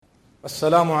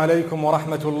السلام عليكم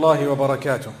ورحمة الله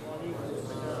وبركاته.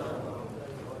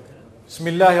 بسم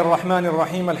الله الرحمن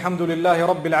الرحيم. الحمد لله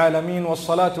رب العالمين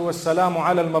والصلاة والسلام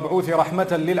على المبعوث رحمة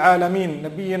للعالمين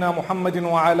نبينا محمد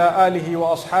وعلى آله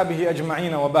وأصحابه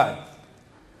أجمعين وبعد.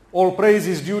 All praise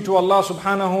is due to Allah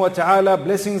subhanahu wa ta'ala.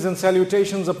 Blessings and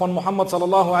salutations upon Muhammad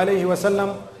sallallahu alayhi wa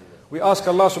sallam. We ask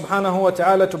Allah subhanahu wa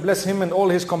ta'ala to bless him and all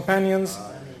his companions,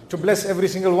 to bless every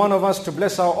single one of us, to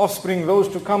bless our offspring, those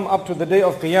to come up to the day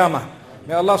of Qiyamah.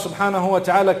 May Allah subhanahu wa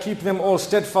ta'ala keep them all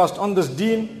steadfast on this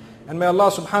deen, and may Allah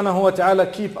subhanahu wa ta'ala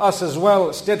keep us as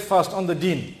well steadfast on the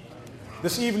deen.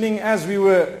 This evening, as we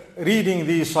were reading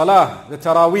the Salah, the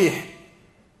Taraweeh,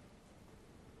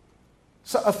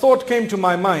 so a thought came to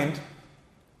my mind,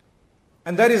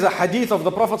 and that is a hadith of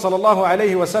the Prophet sallallahu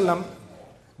alayhi wa sallam,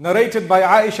 narrated by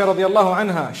Aisha radiallahu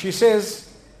anha. She says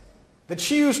that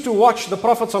she used to watch the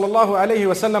Prophet sallallahu alayhi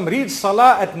wa sallam read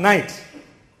Salah at night.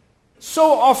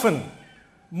 So often,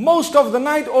 most of the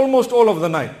night, almost all of the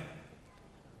night,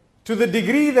 to the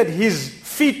degree that his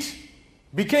feet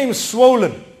became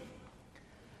swollen.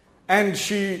 And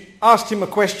she asked him a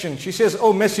question. She says,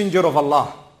 "O Messenger of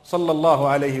Allah, sallallahu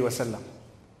alayhi wa sallam,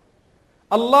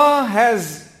 Allah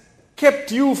has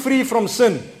kept you free from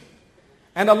sin,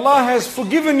 and Allah has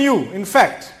forgiven you. In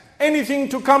fact, anything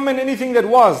to come and anything that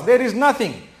was, there is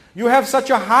nothing. You have such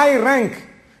a high rank.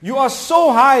 You are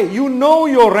so high, you know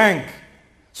your rank.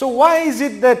 So why is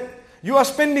it that you are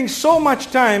spending so much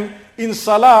time in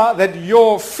Salah that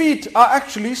your feet are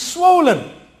actually swollen?"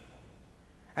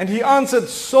 And he answered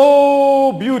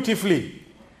so beautifully.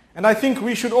 And I think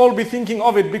we should all be thinking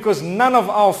of it, because none of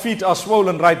our feet are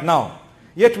swollen right now.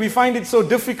 Yet we find it so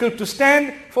difficult to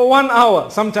stand for 1 hour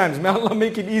sometimes. May Allah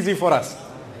make it easy for us.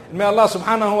 And may Allah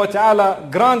subhanahu wa ta'ala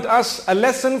grant us a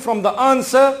lesson from the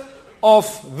answer of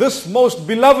this most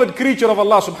beloved creature of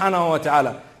Allah subhanahu wa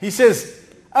ta'ala. He says,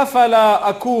 أَفَلَا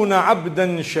أَكُونَ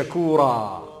عَبْدًا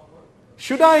شَكُورًا.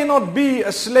 Should I not be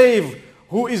a slave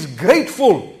who is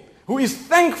grateful, who is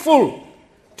thankful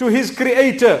to his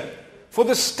creator for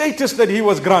the status that he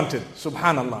was granted?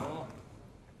 Subhanallah.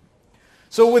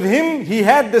 So with him, he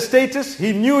had the status,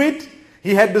 he knew it,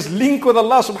 he had this link with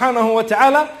Allah subhanahu wa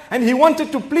ta'ala, and he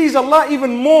wanted to please Allah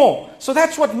even more. So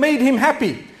that's what made him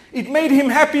happy. It made him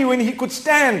happy when he could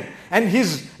stand, and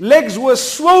his legs were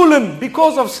swollen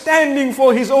because of standing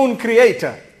for his own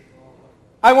creator.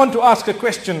 I want to ask a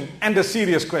question, and a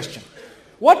serious question.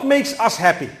 What makes us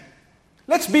happy?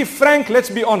 Let's be frank, let's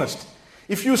be honest.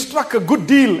 If you struck a good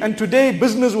deal and today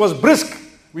business was brisk,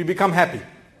 we become happy.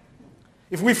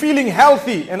 If we're feeling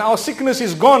healthy and our sickness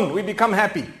is gone, we become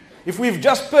happy. If we've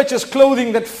just purchased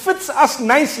clothing that fits us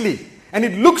nicely and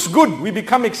it looks good, we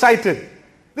become excited.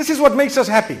 This is what makes us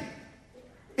happy.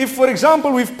 If, for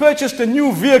example, we've purchased a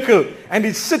new vehicle and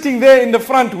it's sitting there in the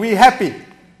front, we're happy.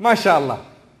 MashaAllah.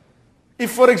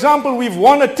 If, for example, we've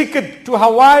won a ticket to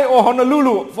Hawaii or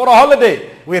Honolulu for a holiday,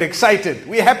 we're excited,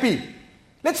 we're happy.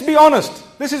 Let's be honest,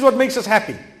 this is what makes us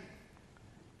happy.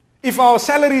 If our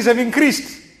salaries have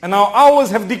increased and our hours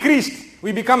have decreased,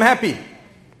 we become happy.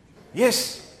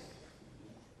 Yes.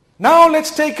 Now let's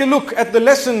take a look at the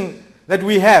lesson that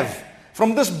we have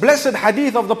from this blessed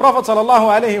hadith of the Prophet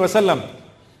sallallahu alaihi wasallam.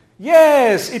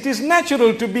 Yes, it is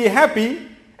natural to be happy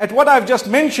at what I've just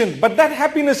mentioned, but that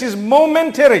happiness is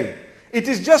momentary. It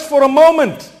is just for a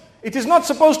moment. It is not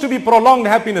supposed to be prolonged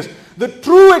happiness. The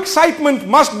true excitement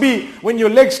must be when your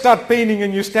legs start paining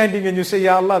and you're standing and you say,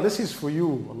 "Ya Allah, this is for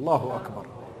you." Allahu Akbar.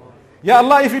 Ya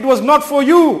Allah, if it was not for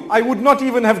you, I would not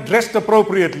even have dressed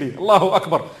appropriately. Allahu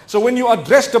Akbar. So when you are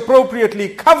dressed appropriately,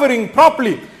 covering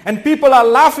properly, and people are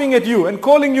laughing at you and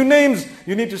calling you names,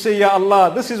 you need to say, "Ya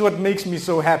Allah, this is what makes me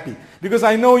so happy. Because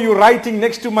I know you're writing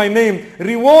next to my name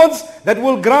rewards that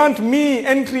will grant me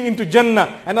entry into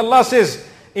Jannah." And Allah says,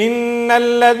 إِنَّ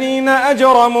الَّذِينَ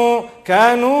أَجْرَمُوا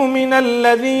كَانُوا مِنَ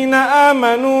الَّذِينَ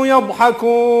آمَنُوا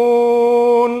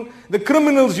يَضْحَكُونَ. The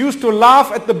criminals used to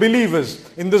laugh at the believers.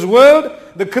 In this world,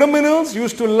 the criminals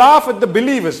used to laugh at the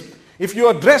believers. If you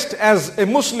are dressed as a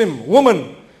Muslim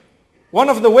woman, one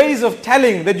of the ways of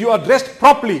telling that you are dressed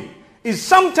properly is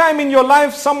sometime in your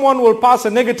life someone will pass a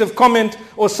negative comment,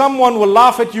 or someone will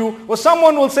laugh at you, or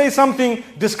someone will say something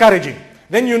discouraging.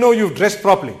 Then you know you've dressed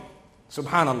properly.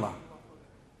 Subhanallah.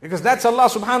 Because that's Allah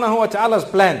subhanahu wa ta'ala's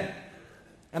plan.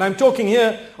 And I'm talking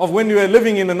here of when you are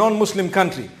living in a non-Muslim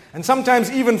country. And sometimes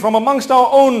even from amongst our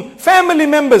own family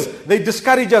members, they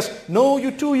discourage us. "No,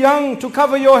 you're too young to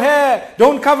cover your hair.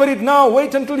 Don't cover it now.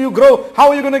 Wait until you grow. How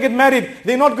are you going to get married?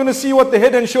 They're not going to see what the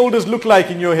head and shoulders look like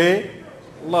in your hair."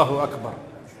 Allahu Akbar.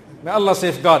 May Allah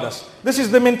safeguard us. This is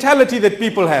the mentality that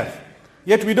people have.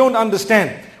 Yet we don't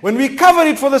understand. When we cover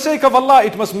it for the sake of Allah,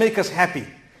 it must make us happy.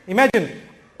 Imagine,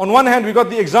 on one hand we got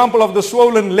the example of the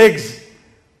swollen legs.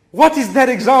 What is that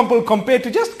example compared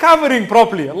to just covering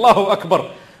properly? Allahu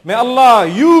Akbar. May Allah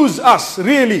use us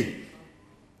really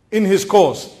in His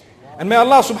cause. And may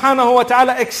Allah subhanahu wa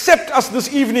ta'ala accept us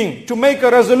this evening to make a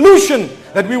resolution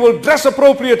that we will dress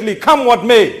appropriately, come what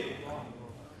may.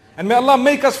 And may Allah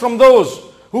make us from those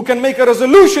who can make a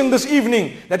resolution this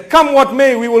evening that come what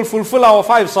may, we will fulfill our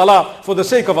 5 salah for the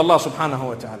sake of Allah subhanahu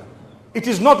wa ta'ala. It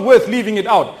is not worth leaving it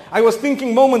out. I was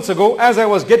thinking moments ago as I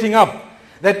was getting up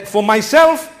that for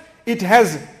myself, it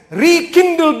has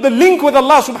rekindled the link with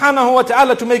Allah subhanahu wa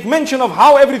ta'ala to make mention of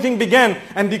how everything began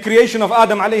and the creation of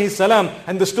Adam alayhi salam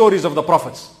and the stories of the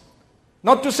prophets.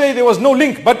 Not to say there was no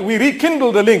link, but we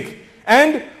rekindled the link.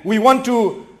 And we want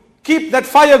to keep that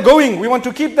fire going. We want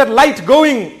to keep that light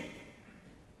going.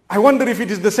 I wonder if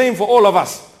it is the same for all of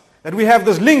us. That we have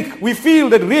this link. We feel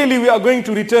that really we are going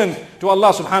to return to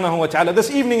Allah subhanahu wa ta'ala. This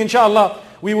evening inshallah,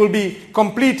 we will be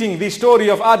completing the story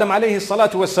of Adam alayhi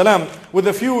salatu wassalam with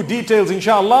a few details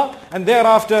inshallah, and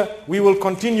thereafter we will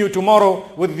continue tomorrow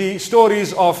with the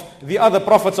stories of the other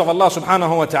prophets of Allah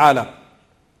subhanahu wa ta'ala.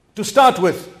 To start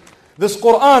with, this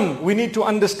Quran we need to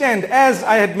understand, as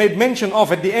I had made mention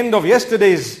of at the end of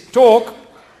yesterday's talk,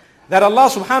 that Allah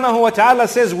subhanahu wa ta'ala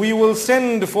says we will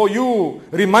send for you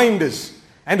reminders,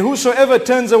 and whosoever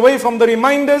turns away from the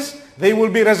reminders, they will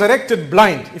be resurrected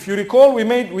blind. If you recall, we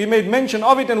made mention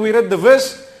of it and we read the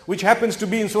verse which happens to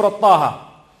be in Surah Taha.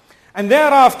 And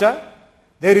thereafter,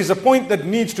 there is a point that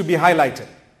needs to be highlighted.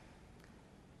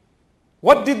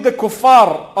 What did the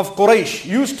kuffar of Quraysh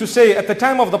used to say at the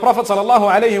time of the Prophet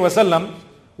ﷺ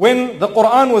when the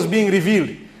Quran was being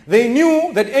revealed? They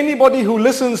knew that anybody who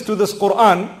listens to this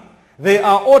Quran, they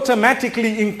are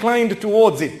automatically inclined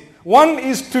towards it. One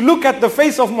is to look at the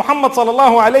face of Muhammad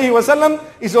sallallahu alayhi wasallam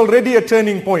is already a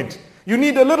turning point. You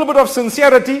need a little bit of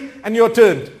sincerity and you're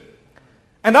turned.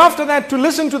 And after that, to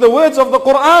listen to the words of the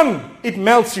Quran, it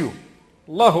melts you.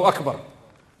 Allahu Akbar.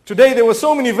 Today there were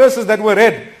so many verses that were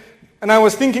read, and I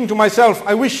was thinking to myself,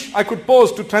 I wish I could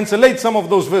pause to translate some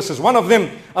of those verses. One of them,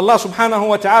 Allah subhanahu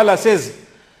wa ta'ala says,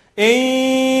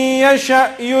 إِن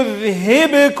يَشَأْ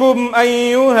يُذْهِبْكُمْ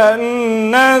أَيُّهَا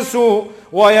النَّاسُ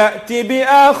وَيَأْتِ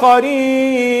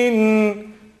بِآخَرِينَ.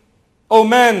 Oh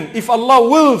man, if Allah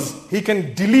wills, He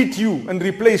can delete you and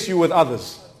replace you with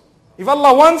others. If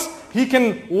Allah wants, He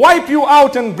can wipe you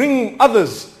out and bring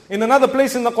others. In another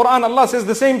place in the Quran, Allah says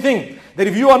the same thing. That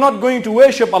if you are not going to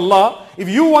worship Allah, if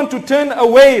you want to turn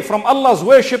away from Allah's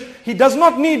worship, He does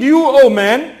not need you, oh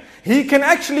man. He can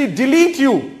actually delete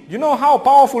you. You know how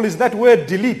powerful is that word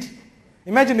delete?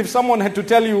 Imagine if someone had to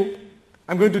tell you,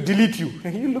 I'm going to delete you.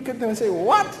 And you look at them and say,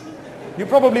 what? You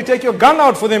probably take your gun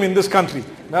out for them in this country.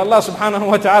 May Allah subhanahu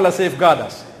wa ta'ala safeguard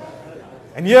us.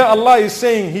 And here Allah is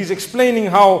saying, He's explaining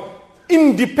how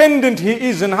independent He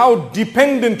is and how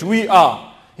dependent we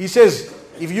are. He says,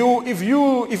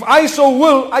 if I so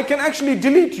will, I can actually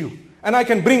delete you and I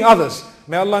can bring others.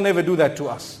 May Allah never do that to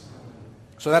us.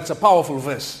 So that's a powerful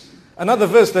verse. Another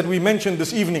verse that we mentioned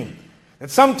this evening,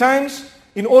 that sometimes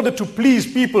in order to please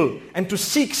people and to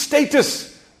seek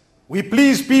status, we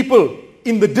please people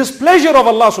in the displeasure of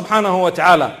Allah subhanahu wa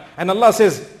ta'ala. And Allah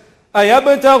says,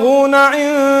 أَيَبْتَغُونَ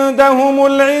عِنْدَهُمُ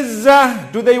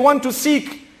الْعِزَّةِ. Do they want to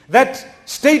seek that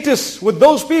status with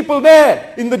those people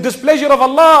there in the displeasure of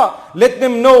Allah? Let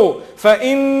them know,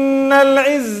 فَإِنَّ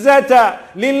الْعِزَّةَ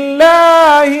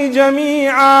لِلَّهِ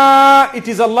جَمِيعًا. It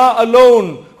is Allah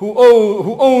alone who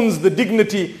owns the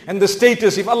dignity and the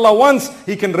status. If Allah wants,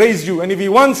 He can raise you, and if He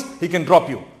wants, He can drop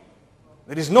you.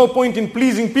 There is no point in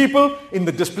pleasing people in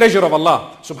the displeasure of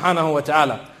Allah subhanahu wa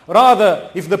ta'ala. Rather,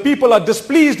 if the people are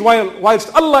displeased whilst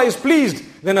Allah is pleased,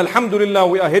 then alhamdulillah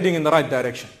we are heading in the right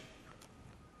direction.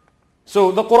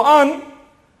 So the Quran,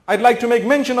 I'd like to make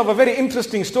mention of a very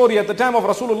interesting story. At the time of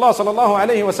Rasulullah sallallahu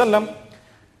alayhi wa sallam,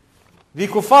 the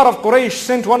kuffar of Quraysh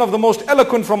sent one of the most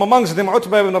eloquent from amongst them,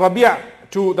 Utbah ibn Rabi',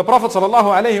 to the Prophet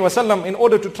sallallahu alayhi wa sallam in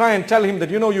order to try and tell him that,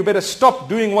 you better stop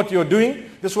doing what you're doing.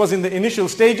 This was in the initial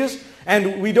stages,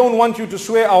 and we don't want you to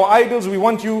swear our idols. We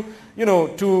want you,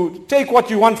 to take what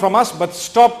you want from us, but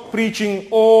stop preaching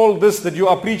all this that you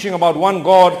are preaching about one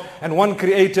God and one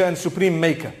creator and supreme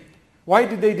maker. Why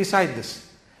did they decide this?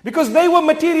 Because they were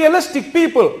materialistic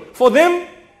people. For them,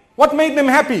 what made them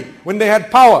happy? When they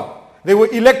had power. They were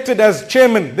elected as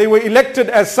chairman. They were elected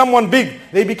as someone big.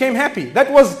 They became happy.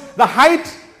 That was the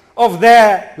height of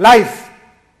their life.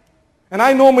 And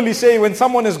I normally say when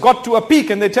someone has got to a peak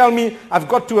and they tell me, I've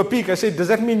got to a peak, I say, does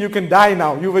that mean you can die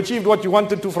now? You've achieved what you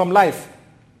wanted to from life.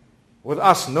 With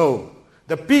us, no.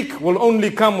 The peak will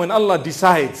only come when Allah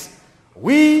decides.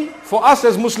 For us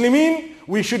as Muslimin,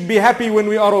 we should be happy when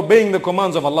we are obeying the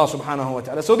commands of Allah subhanahu wa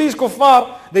ta'ala. So these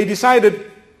kuffar, they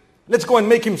decided, let's go and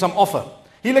make him some offer.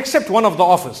 He'll accept one of the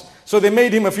offers. So they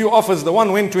made him a few offers. The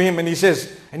one went to him and he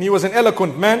says, and he was an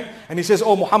eloquent man, and he says,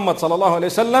 "Oh Muhammad sallallahu alayhi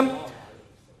wasallam,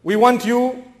 we want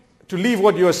you to leave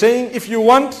what you are saying. If you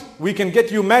want, we can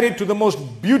get you married to the most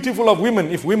beautiful of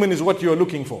women, if women is what you are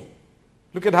looking for."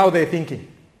 Look at how they're thinking.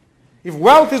 If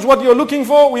wealth is what you're looking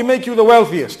for, we make you the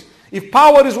wealthiest. If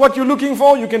power is what you're looking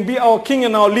for, you can be our king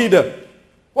and our leader.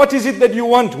 What is it that you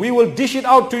want? We will dish it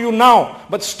out to you now,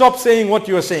 but stop saying what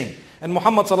you are saying. And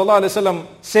Muhammad sallallahu alaihi wasallam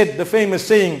said the famous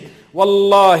saying,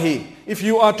 "Wallahi, if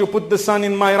you are to put the sun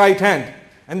in my right hand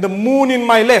and the moon in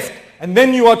my left, and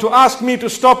then you are to ask me to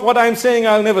stop what I'm saying,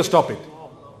 I'll never stop it."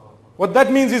 What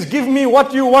that means is, give me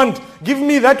what you want. Give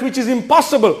me that which is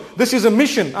impossible. This is a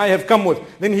mission I have come with.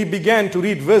 Then he began to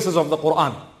read verses of the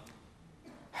Quran.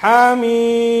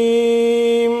 Hamim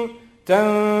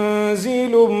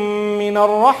Tanzilum min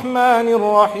ar-Rahmanir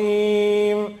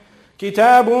Rahim.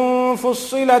 كتاب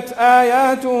فصلت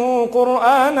آياته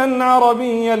قرآنا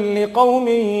عربيا لقوم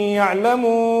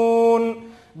يعلمون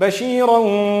بشيرا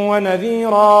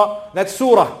ونذيرا. That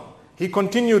surah, he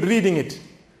continued reading it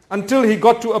until he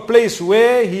got to a place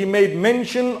where he made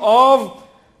mention of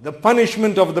the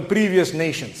punishment of the previous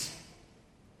nations.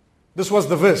 This was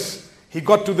the verse. He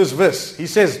got to this verse. He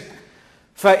says,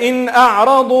 فَإِنْ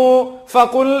أَعْرَضُوا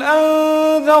فَقُلْ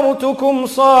أَنذَرْتُكُمْ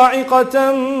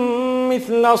صَاعِقَةً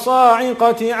مِثْلَ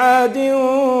صَاعِقَةِ عَادٍ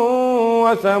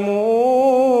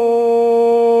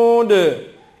وَثَمُودٍ.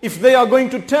 If they are going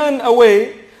to turn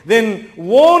away, then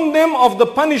warn them of the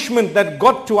punishment that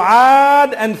got to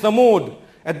Ad and Thamud.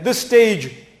 At this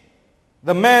stage,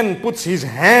 the man puts his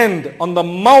hand on the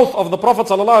mouth of the Prophet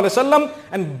ﷺ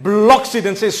and blocks it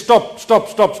and says, "Stop, stop,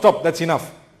 stop, stop, that's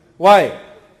enough." Why?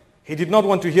 He did not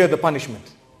want to hear the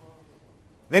punishment.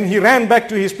 Then he ran back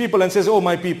to his people and says, "Oh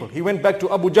my people." He went back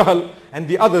to Abu Jahl and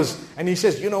the others and he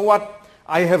says, "You know what?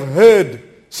 I have heard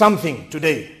something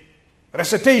today.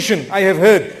 Recitation I have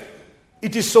heard.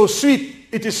 It is so sweet.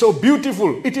 It is so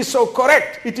beautiful. It is so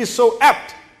correct. It is so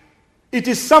apt. It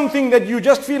is something that you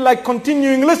just feel like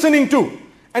continuing listening to.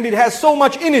 And it has so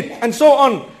much in it and so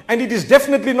on. And it is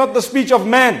definitely not the speech of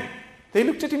man." They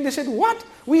looked at him, they said, "What?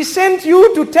 We sent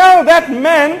you to tell that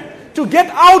man to get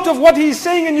out of what he's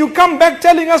saying and you come back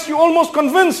telling us you're almost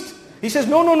convinced." He says,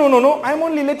 No. I'm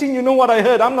only letting you know what I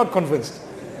heard. I'm not convinced."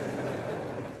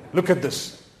 Look at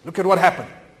this. Look at what happened.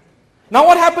 Now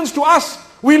what happens to us?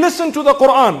 We listen to the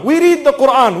Quran. We read the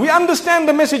Quran. We understand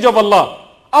the message of Allah.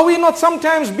 Are we not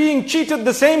sometimes being cheated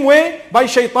the same way by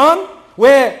shaitan?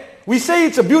 Where we say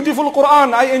it's a beautiful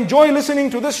Quran. I enjoy listening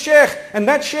to this sheikh and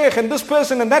this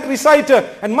person and that reciter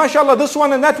and mashallah this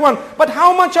one and that one. But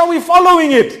how much are we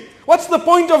following it? What's the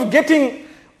point of getting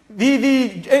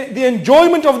the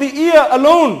enjoyment of the ear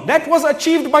alone? That was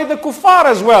achieved by the kuffar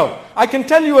as well. I can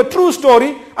tell you a true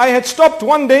story. I had stopped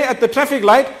one day at the traffic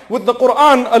light with the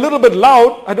Quran a little bit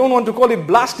loud. I don't want to call it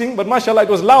blasting, but mashallah it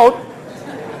was loud.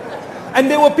 And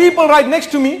there were people right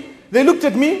next to me. They looked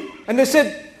at me and they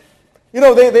said,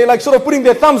 they like sort of putting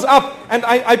their thumbs up. And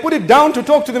I put it down to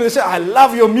talk to them. They said, "I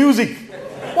love your music."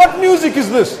 What music is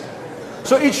this?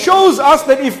 So it shows us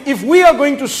that if we are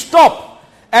going to stop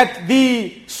at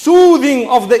the soothing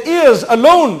of the ears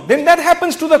alone, then that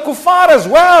happens to the kuffar as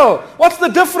well. What's the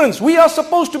difference? We are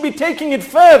supposed to be taking it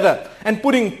further and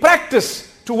putting practice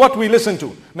to what we listen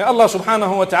to. May Allah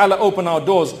subhanahu wa ta'ala open our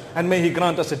doors and may He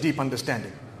grant us a deep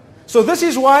understanding. So this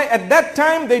is why at that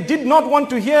time they did not want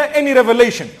to hear any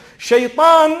revelation.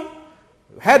 Shaitan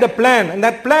had a plan, and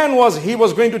that plan was he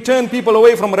was going to turn people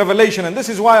away from revelation. And this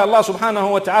is why Allah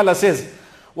subhanahu wa ta'ala says,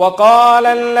 وَقَالَ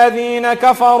الَّذِينَ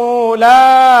كَفَرُوا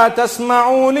لَا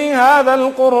تَسْمَعُوا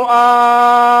لِهَذَا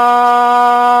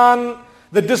الْقُرْآنِ.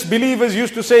 The disbelievers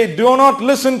used to say, "Do not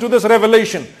listen to this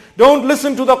revelation. Don't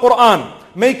listen to the Quran.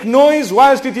 Make noise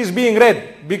whilst it is being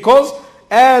read." Because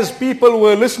as people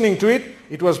were listening to it,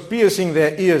 it was piercing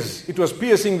their ears. It was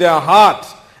piercing their heart.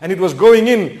 And it was going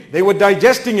in. They were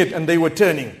digesting it and they were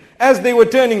turning. As they were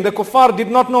turning, the kuffar did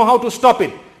not know how to stop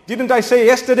it. Didn't I say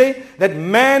yesterday that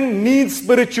man needs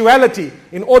spirituality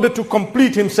in order to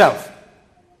complete himself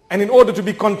and in order to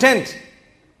be content?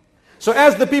 So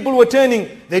as the people were turning,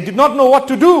 they did not know what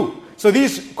to do. So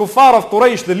these kuffar of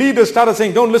Quraysh, the leaders, started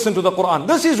saying, "Don't listen to the Quran."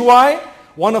 This is why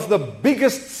one of the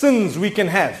biggest sins we can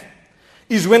have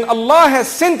is when Allah has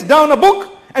sent down a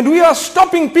book and we are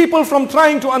stopping people from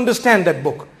trying to understand that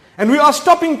book. And we are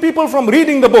stopping people from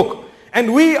reading the book.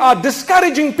 And we are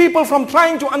discouraging people from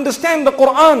trying to understand the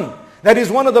Quran. That is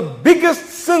one of the biggest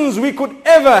sins we could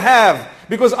ever have.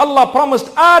 Because Allah promised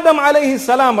Adam alayhi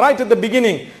salam right at the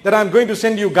beginning that I'm going to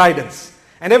send you guidance.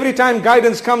 And every time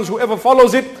guidance comes, whoever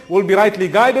follows it will be rightly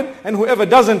guided, and whoever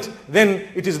doesn't, then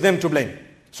it is them to blame.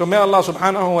 So may Allah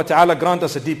subhanahu wa ta'ala grant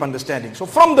us a deep understanding. So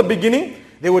from the beginning,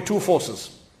 there were two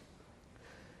forces.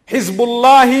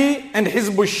 Hizbullahi and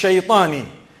Hizbush Shaytani.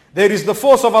 There is the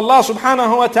force of Allah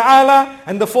subhanahu wa ta'ala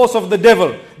and the force of the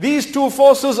devil. These two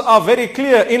forces are very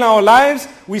clear in our lives.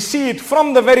 We see it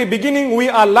from the very beginning. We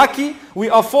are lucky. We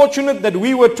are fortunate that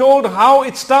we were told how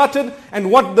it started and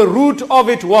what the root of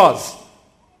it was.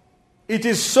 It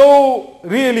is so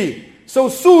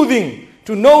soothing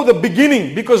to know the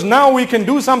beginning, because now we can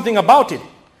do something about it.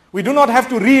 We do not have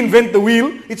to reinvent the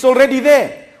wheel. It's already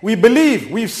there. We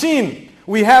believe, we've seen,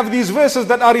 we have these verses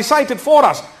that are recited for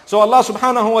us. So Allah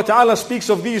subhanahu wa ta'ala speaks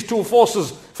of these two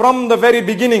forces from the very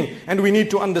beginning, and we need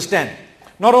to understand.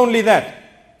 Not only that,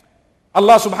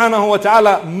 Allah subhanahu wa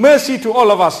ta'ala, mercy to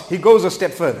all of us, He goes a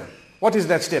step further. What is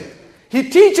that step? He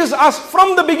teaches us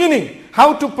from the beginning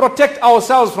how to protect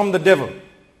ourselves from the devil.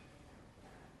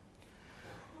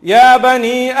 يا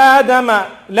بني آدم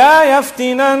لا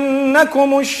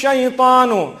يفتننكم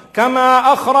الشيطان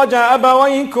كما أخرج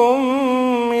أبويكم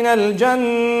من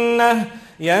الجنة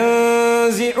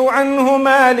ينزع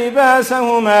عنهما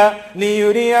لباسهما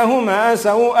ليريهما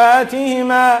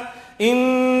سوآتهما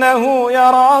إنه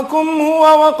يراكم هو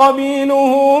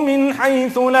وقبيله من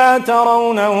حيث لا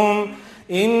ترونهم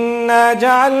إنا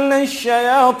جعلنا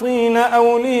الشياطين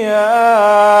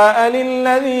أولياء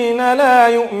للذين لا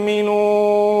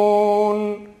يؤمنون.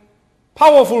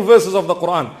 Powerful verses of the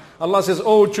Quran. Allah says,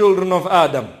 O children of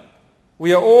Adam,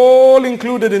 we are all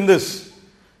included in this.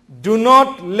 Do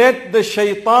not let the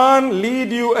shaitan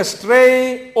lead you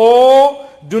astray, or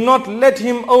do not let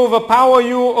him overpower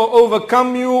you or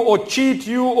overcome you or cheat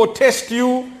you or test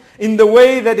you in the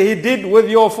way that he did with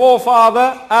your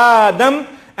forefather Adam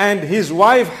and his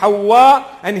wife Hawa,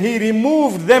 and he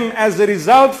removed them as a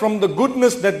result from the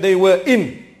goodness that they were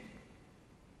in.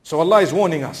 So Allah is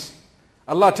warning us.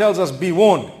 Allah tells us, be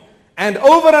warned. And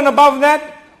over and above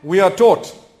that, we are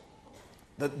taught.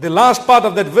 The last part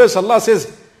of that verse, Allah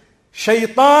says,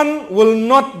 Shaitan will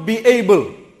not be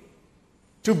able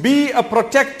to be a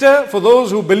protector for those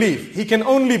who believe. He can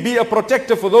only be a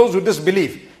protector for those who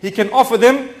disbelieve. He can offer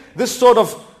them this sort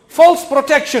of false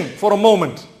protection for a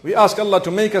moment. We ask Allah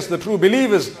to make us the true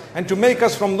believers and to make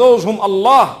us from those whom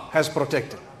Allah has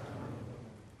protected.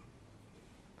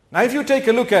 Now if you take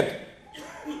a look at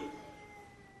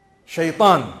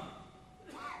Shaitan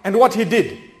and what he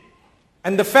did,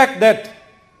 and the fact that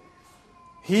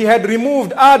he had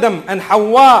removed Adam and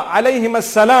Hawa alayhim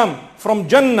as-salam from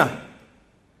Jannah.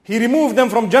 He removed them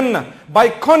from Jannah by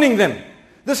conning them.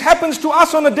 This happens to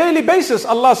us on a daily basis.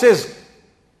 Allah says,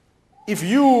 if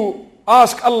you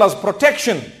ask Allah's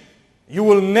protection, you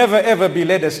will never ever be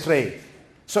led astray.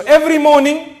 So every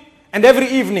morning and every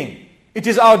evening, it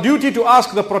is our duty to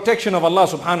ask the protection of Allah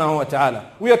subhanahu wa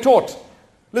ta'ala. We are taught.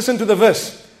 Listen to the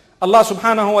verse. Allah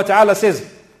subhanahu wa ta'ala says,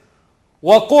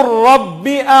 وَقُلْ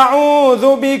رَبِّ أَعُوذُ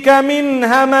بِكَ مِنْ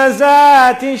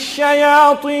هَمَزَاتِ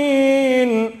الشَّيَاطِينِ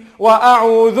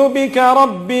وَأَعُوذُ بِكَ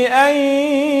رَبِّ أَنْ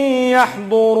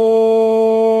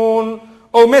يَحْضُرُونَ.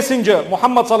 O Messenger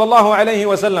Muhammad sallallahu alayhi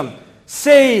wa sallam,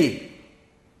 say,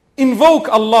 invoke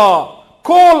Allah,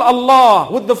 call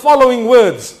Allah with the following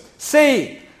words.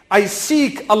 Say, I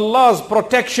seek Allah's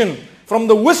protection from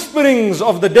the whisperings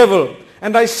of the devil,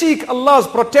 and I seek Allah's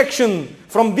protection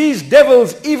from these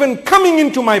devils even coming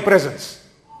into my presence.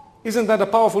 Isn't that a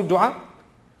powerful dua?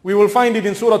 We will find it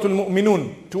in Surah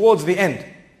Al-Mu'minun towards the end.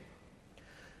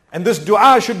 And this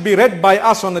dua should be read by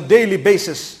us on a daily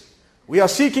basis. We are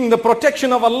seeking the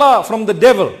protection of Allah from the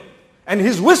devil and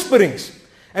his whisperings.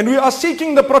 And we are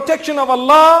seeking the protection of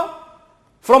Allah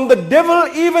from the devil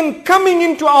even coming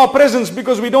into our presence,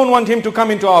 because we don't want him to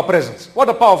come into our presence. What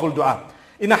a powerful dua.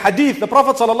 In a hadith, the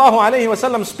Prophet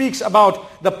ﷺ speaks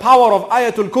about the power of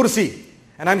Ayatul Kursi.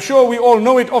 And I'm sure we all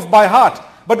know it off by heart.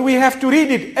 But we have to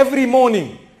read it every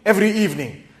morning, every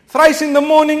evening. Thrice in the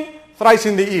morning, thrice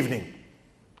in the evening.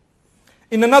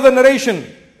 In another narration,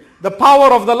 the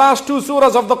power of the last two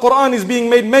surahs of the Quran is being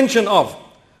made mention of.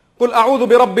 قُلْ أَعُوذُ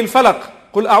بِرَبِّ الْفَلَقِ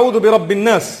قُلْ أَعُوذُ بِرَبِّ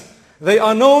النَّاسِ. They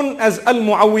are known as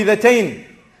Al-Mu'awwidhatayn.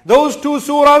 Those two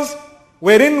surahs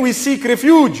wherein we seek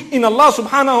refuge in Allah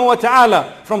subhanahu wa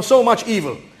ta'ala from so much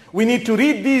evil. We need to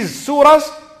read these surahs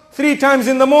 3 times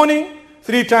in the morning,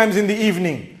 3 times in the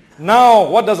evening. Now,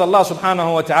 what does Allah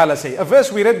subhanahu wa ta'ala say? A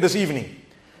verse we read this evening.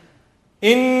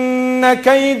 إِنَّ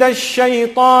كَيْدَ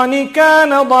الشَّيْطَانِ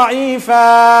كَانَ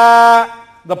ضَعِيفًا.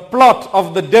 The plot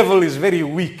of the devil is very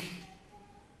weak.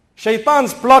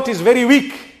 Shaitan's plot is very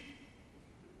weak.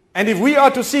 And if we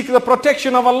are to seek the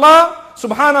protection of Allah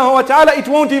subhanahu wa ta'ala, it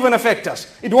won't even affect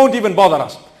us. It won't even bother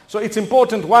us. So it's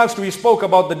important, whilst we spoke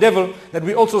about the devil, that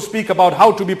we also speak about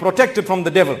how to be protected from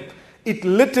the devil. It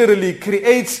literally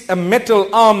creates a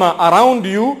metal armor around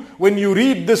you when you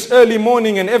read this early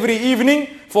morning and every evening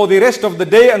for the rest of the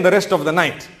day and the rest of the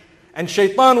night. And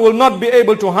shaitan will not be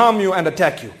able to harm you and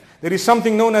attack you. There is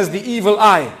something known as the evil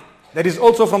eye, that is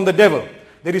also from the devil.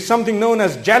 There is something known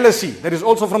as jealousy, that is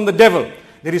also from the devil.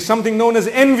 There is something known as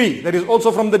envy, that is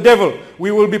also from the devil.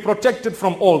 We will be protected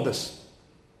from all this.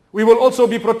 We will also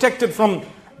be protected from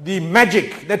the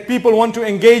magic that people want to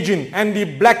engage in, and the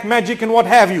black magic and what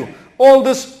have you. All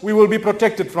this we will be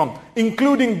protected from,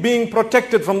 including being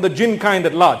protected from the jinn kind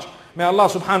at large. May Allah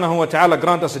subhanahu wa ta'ala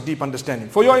grant us a deep understanding.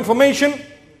 For your information,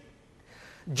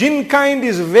 jinn kind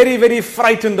is very, very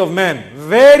frightened of man.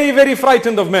 Very, very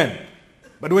frightened of man.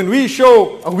 But when we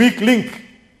show a weak link,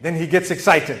 then he gets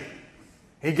excited.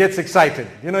 He gets excited.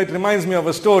 You know, it reminds me of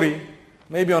a story.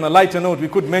 Maybe on a lighter note, we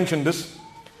could mention this.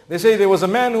 They say there was a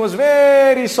man who was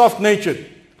very soft-natured.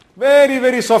 Very,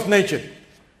 very soft-natured.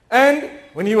 And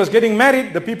when he was getting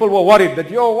married, the people were worried that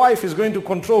your wife is going to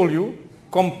control you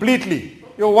completely.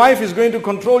 Your wife is going to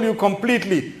control you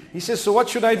completely. He says, so what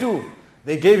should I do?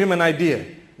 They gave him an idea.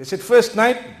 They said, first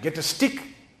night, get a stick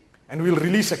and we'll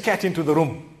release a cat into the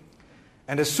room.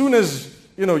 And as soon as,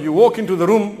 you walk into the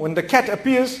room, when the cat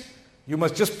appears, you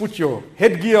must just put your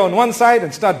headgear on one side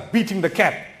and start beating the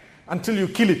cat until you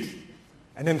kill it.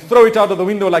 And then throw it out of the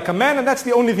window like a man, and that's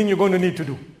the only thing you're going to need to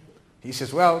do. He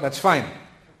says, well, that's fine.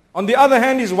 On the other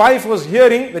hand, his wife was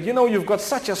hearing that, you've got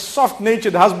such a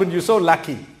soft-natured husband, you're so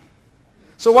lucky.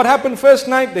 So what happened first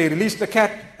night? They released the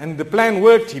cat, and the plan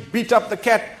worked. He beat up the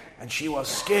cat, and she was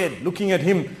scared, looking at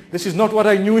him. This is not what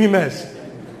I knew him as.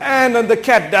 And then the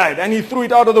cat died, and he threw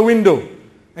it out of the window.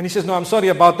 And he says, no, I'm sorry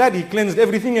about that. He cleansed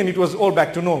everything, and it was all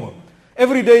back to normal.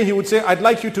 Every day he would say, I'd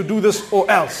like you to do this, or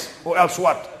else. Or else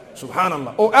what?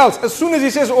 Subhanallah. Or else. As soon as he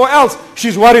says, or else,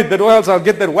 she's worried that, or else I'll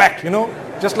get that whack,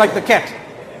 just like the cat.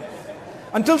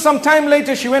 Until some time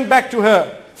later, she went back to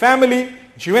her family.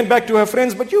 She went back to her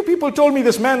friends. But you people told me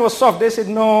this man was soft. They said,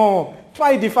 no,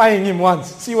 try defying him once.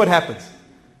 See what happens.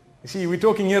 You see, we're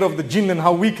talking here of the jinn and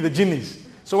how weak the jinn is.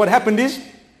 So what happened is,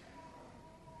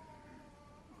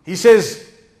 he says,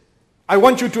 I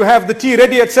want you to have the tea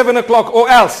ready at 7 o'clock or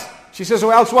else. She says,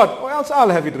 or else what? Or else I'll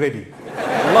have it ready.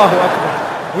 Allahu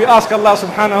Akbar. We ask Allah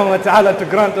subhanahu wa ta'ala to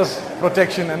grant us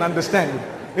protection and understanding.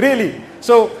 Really.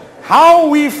 So how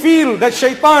we feel that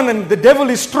shaitan and the devil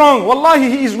is strong, wallahi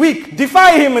he is weak.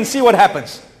 Defy him and see what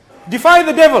happens. Defy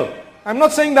the devil. I'm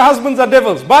not saying the husbands are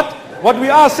devils, but what we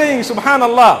are saying,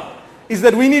 subhanallah, is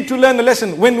that we need to learn a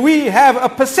lesson. When we have a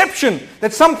perception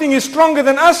that something is stronger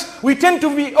than us, we tend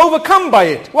to be overcome by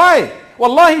it. Why?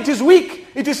 Wallahi, it is weak.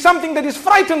 It is something that is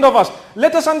frightened of us.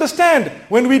 Let us understand,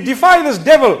 when we defy this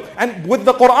devil, and with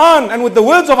the Quran and with the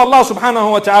words of Allah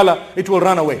subhanahu wa ta'ala, it will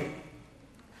run away.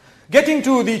 Getting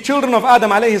to the children of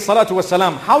Adam alayhi salatu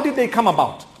wasalam, how did they come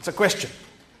about? It's a question.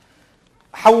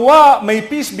 Hawa, may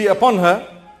peace be upon her,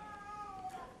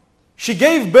 she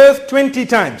gave birth 20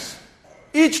 times.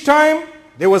 Each time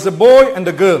there was a boy and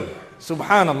a girl.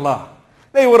 Subhanallah.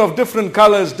 They were of different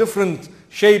colors, different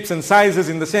shapes and sizes,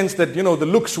 in the sense that, the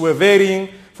looks were varying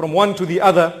from one to the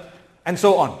other and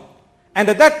so on. And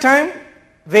at that time,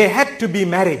 they had to be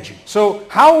married. So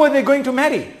how were they going to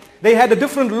marry? They had a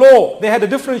different law. They had a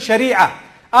different sharia.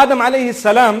 Adam alayhi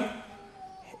salam,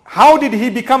 how did he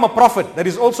become a prophet? That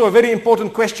is also a very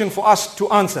important question for us to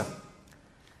answer.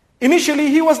 Initially,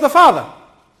 he was the father.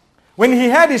 When he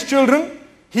had his children,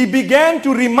 he began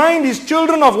to remind his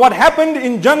children of what happened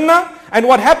in Jannah and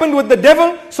what happened with the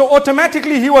devil. So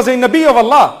automatically he was a Nabi of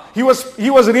Allah. He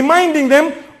was reminding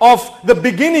them of the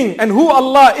beginning and who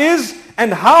Allah is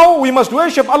and how we must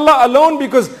worship Allah alone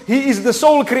because He is the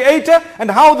sole creator, and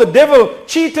how the devil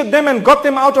cheated them and got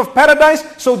them out of paradise.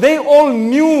 So they all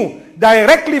knew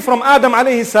directly from Adam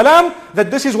alayhi salam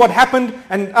that this is what happened,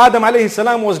 and Adam alayhi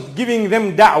salam was giving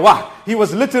them da'wah. He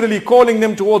was literally calling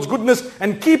them towards goodness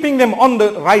and keeping them on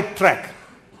the right track.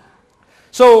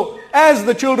 So as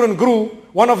the children grew,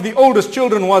 one of the oldest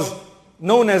children was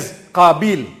known as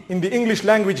Qabil, in the English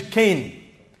language Cain.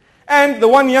 And the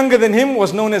one younger than him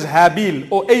was known as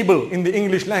Habil or Abel in the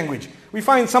English language. We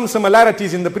find some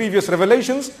similarities in the previous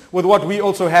revelations with what we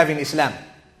also have in Islam.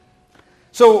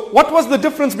 So what was the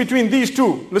difference between these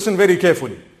two? Listen very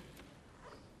carefully.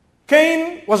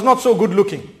 Cain was not so good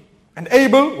looking, and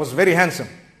Abel was very handsome.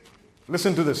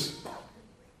 Listen to this.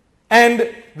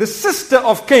 And the sister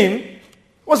of Cain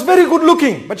was very good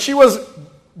looking, but she was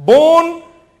born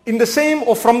in the same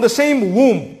or from the same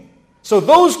womb. So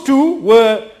those two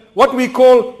were what we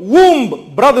call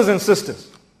womb brothers and sisters.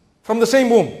 From the same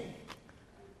womb.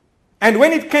 And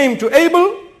when it came to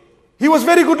Abel, he was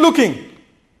very good looking.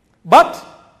 But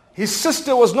his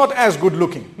sister was not as good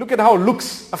looking. Look at how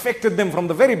looks affected them from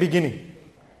the very beginning.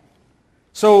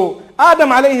 So Adam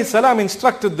alayhi salam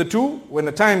instructed the two when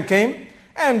the time came,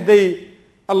 and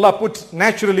Allah put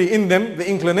naturally in them the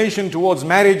inclination towards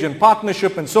marriage and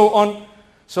partnership and so on.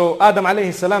 So Adam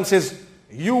alayhi salam says,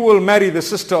 you will marry the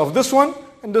sister of this one,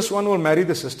 and this one will marry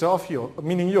the sister of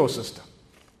meaning your sister.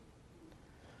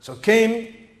 So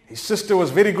Cain, his sister was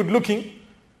very good looking.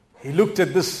 He looked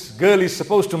at this girl he's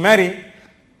supposed to marry,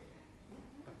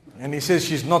 and he says,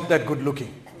 she's not that good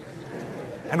looking.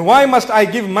 And why must I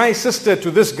give my sister to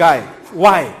this guy?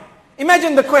 Why?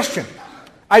 Imagine the question.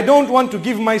 I don't want to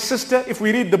give my sister. If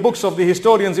we read the books of the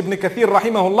historians, Ibn Kathir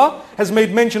rahimahullah has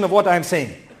made mention of what I am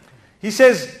saying. He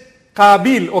says,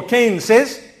 Qabil or Cain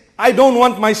says, I don't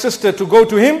want my sister to go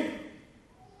to him,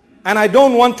 and I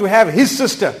don't want to have his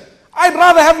sister. I'd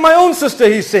rather have my own sister,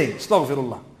 he's saying.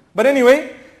 Astaghfirullah. But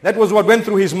anyway, that was what went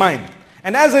through his mind.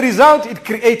 And as a result, it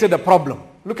created a problem.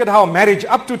 Look at how marriage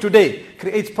up to today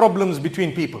creates problems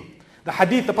between people. The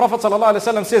hadith, the Prophet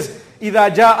ﷺ says,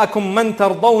 إِذَا جَاءَكُمْ مَنْ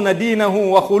تَرْضَوْنَ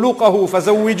دِينَهُ وَخُلُقَهُ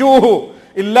فَزَوِّجُوهُ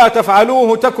إِلَّا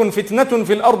تَفْعَلُوهُ تَكُنْ فِتْنَةٌ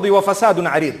فِي الْأَرْضِ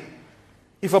وَفَسَادٌ عَرِيضٌ.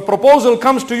 If a proposal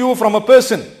comes to you from a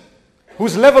person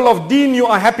whose level of deen you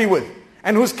are happy with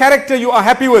and whose character you are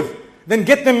happy with, then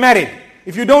get them married.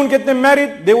 If you don't get them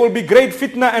married, there will be great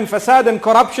fitna and fasad and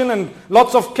corruption and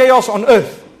lots of chaos on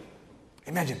earth.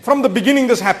 Imagine, from the beginning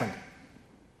this happened.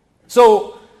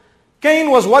 So Cain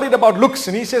was worried about looks,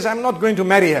 and he says, I'm not going to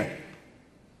marry her.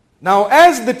 Now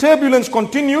as the turbulence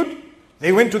continued,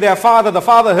 they went to their father. The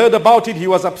father heard about it. He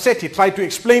was upset. He tried to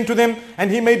explain to them, and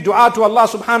he made dua to Allah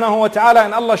subhanahu wa ta'ala,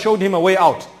 and Allah showed him a way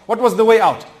out. What was the way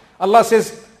out? Allah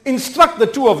says, instruct the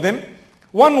two of them.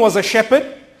 One was a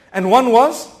shepherd and one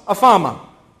was a farmer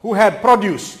who had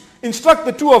produce. Instruct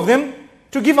the two of them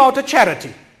to give out a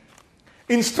charity.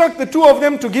 Instruct the two of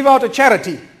them to give out a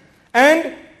charity.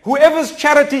 And whoever's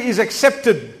charity is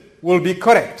accepted will be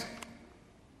correct.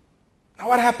 Now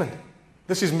what happened?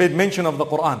 This is made mention of the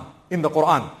Quran. In the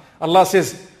Quran, Allah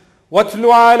says, وَاتْلُ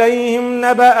عَلَيْهِمْ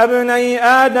نَبَأَ ابْنَيْ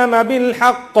آدَمَ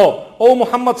بِالْحَقِّ. O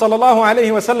Muhammad sallallahu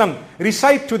alayhi wasallam,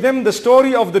 recite to them the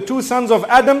story of the two sons of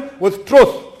Adam with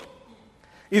truth.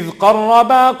 إِذْ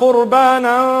قَرَّبَا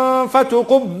قُرْبَانًا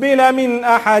فَتُقُبِّلَ مِنْ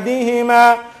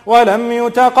أَحَدِهِمَا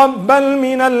وَلَمْ يُتَقَبَّلْ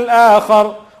مِنَ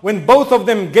الْآخَرِ. When both of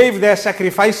them gave their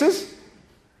sacrifices,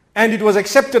 and it was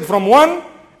accepted from one,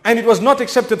 and it was not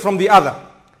accepted from the other.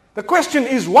 The question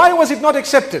is, why was it not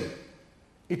accepted?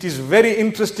 It is very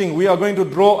interesting. We are going to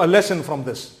draw a lesson from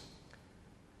this.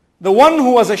 The one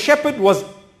who was a shepherd was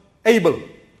Abel.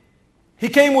 He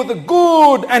came with a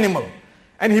good animal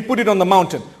and he put it on the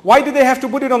mountain. Why did they have to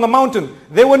put it on the mountain?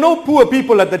 There were no poor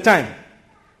people at the time.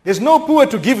 There's no poor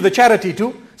to give the charity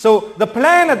to. So the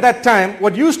plan at that time,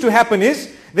 what used to happen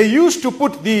is, they used to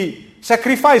put the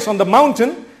sacrifice on the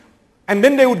mountain and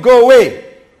then they would go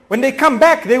away. When they come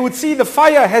back, they would see the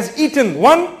fire has eaten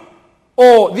one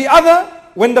or the other.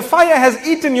 When the fire has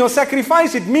eaten your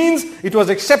sacrifice, it means it was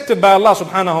accepted by Allah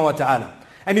subhanahu wa ta'ala.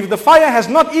 And if the fire has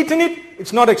not eaten it,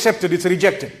 it's not accepted, it's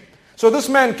rejected. So this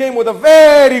man came with a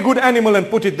very good animal and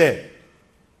put it there.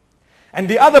 And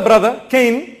the other brother,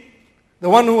 Cain, the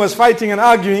one who was fighting and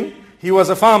arguing, he was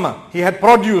a farmer. He had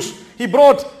produce. He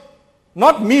brought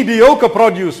not mediocre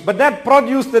produce, but that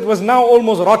produce that was now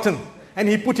almost rotten. And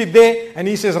he put it there and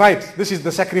he says, right, this is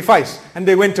the sacrifice. And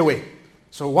they went away.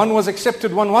 So one was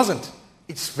accepted, one wasn't.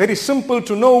 It's very simple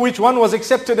to know which one was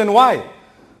accepted and why.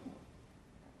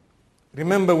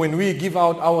 Remember, when we give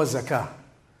out our zakah,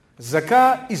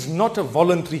 zakah is not a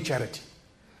voluntary charity.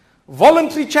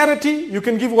 Voluntary charity, you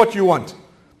can give what you want.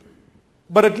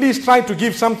 But at least try to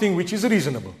give something which is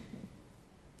reasonable.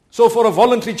 So for a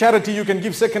voluntary charity, you can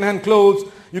give second-hand clothes,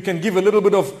 you can give a little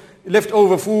bit of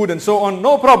leftover food and so on,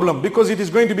 no problem, because it is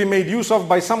going to be made use of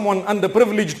by someone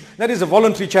underprivileged. That is a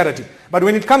voluntary charity. But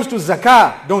when it comes to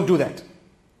zakah, don't do that.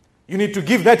 You need to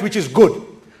give that which is good.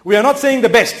 We are not saying the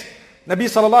best. Nabi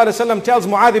sallallahu alayhi wa sallam tells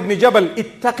Mu'adh ibn Jabal,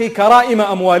 ittaqi kara'ima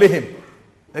amwalihim.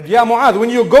 That, yeah, Mu'adh, when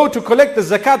you go to collect the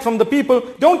zakat from the people,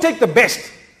 don't take the best,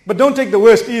 but don't take the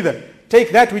worst either.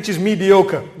 Take that which is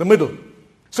mediocre, the middle.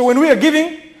 So when we are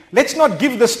giving, let's not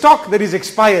give the stock that is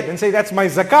expired and say, that's my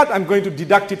zakat, I'm going to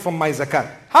deduct it from my zakat.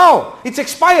 How? It's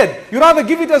expired. You rather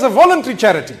give it as a voluntary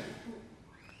charity.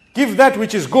 Give that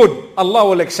which is good, Allah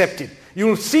will accept it.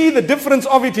 You'll see the difference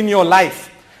of it in your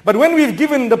life. But when we've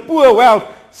given the poor wealth,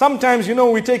 sometimes,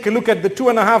 we take a look at the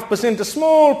 2.5%, a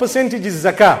small percentage is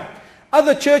zakah.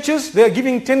 Other churches, they are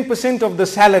giving 10% of the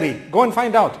salary. Go and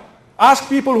find out. Ask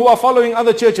people who are following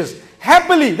other churches.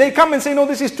 Happily, they come and say, no,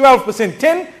 this is 12%,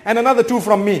 10 and another 2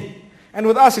 from me. And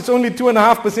with us, it's only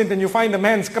 2.5%, and you find a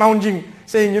man scrounging,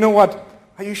 saying, you know what,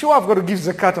 are you sure I've got to give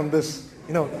zakat on this?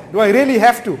 Do I really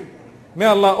have to? May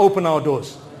Allah open our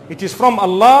doors. It is from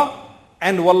Allah,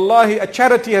 and wallahi, a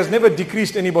charity has never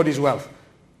decreased anybody's wealth.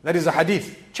 That is a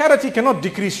hadith. Charity cannot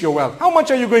decrease your wealth. How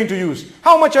much are you going to use?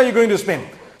 How much are you going to spend?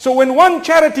 So when one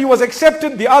charity was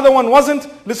accepted, the other one wasn't,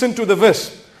 listen to the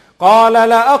verse. قَالَ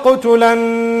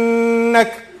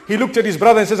لَأَقْتُلَنَّكَ He looked at his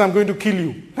brother and says, I'm going to kill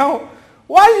you. Now,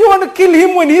 why do you want to kill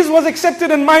him when his was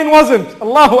accepted and mine wasn't?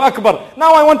 Allahu Akbar.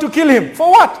 Now I want to kill him. For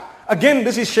what? Again,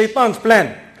 this is shaitan's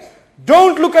plan.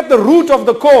 Don't look at the root of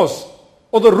the cause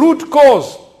or the root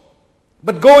cause,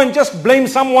 but go and just blame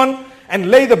someone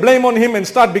and lay the blame on him and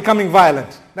start becoming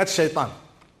violent. That's shaitan.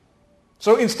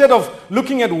 So instead of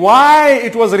looking at why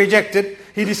it was rejected,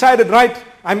 he decided, right,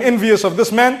 I'm envious of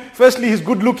this man. Firstly, he's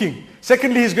good looking.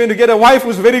 Secondly, he's going to get a wife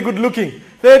who's very good looking.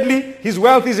 Thirdly, his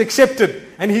wealth is accepted.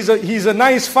 And he's a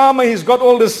nice farmer. He's got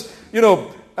all this,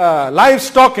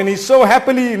 livestock, and he's so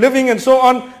happily living and so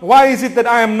on. Why is it that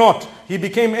I am not? He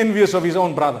became envious of his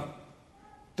own brother.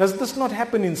 Does this not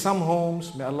happen in some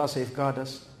homes? May Allah safeguard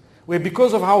us. Where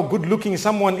because of how good looking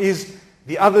someone is,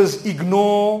 the others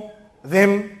ignore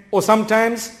them. Or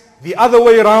sometimes the other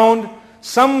way around,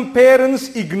 some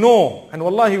parents ignore. And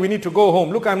wallahi, we need to go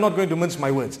home. Look, I'm not going to mince my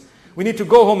words. We need to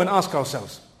go home and ask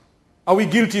ourselves, are we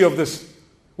guilty of this?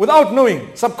 Without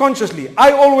knowing, subconsciously,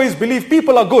 I always believe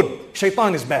people are good,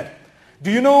 shaitan is bad.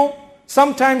 Do you know,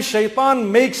 sometimes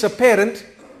shaitan makes a parent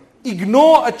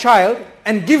ignore a child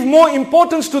and give more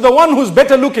importance to the one who's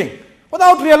better looking,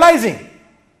 without realizing.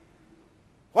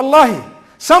 Wallahi,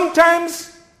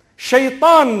 sometimes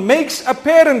shaitan makes a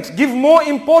parent give more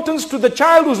importance to the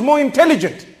child who's more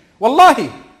intelligent.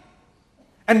 Wallahi.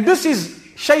 And this is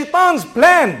shaitan's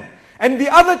plan. And the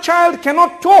other child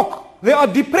cannot talk. They are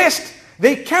depressed.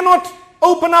 They cannot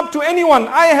open up to anyone.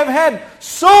 I have had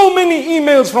so many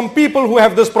emails from people who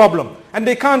have this problem, and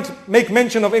they can't make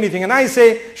mention of anything. And I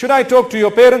say, should I talk to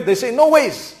your parent? They say, no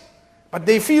ways. But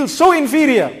they feel so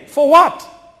inferior. For what?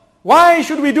 Why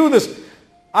should we do this?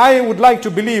 I would like to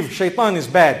believe shaitan is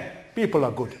bad. People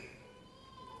are good.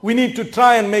 We need to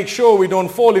try and make sure we don't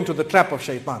fall into the trap of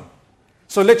shaitan.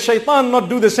 So let shaitan not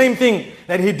do the same thing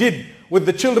that he did with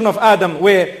the children of Adam,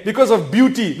 where because of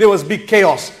beauty there was big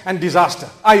chaos and disaster.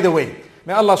 Either way,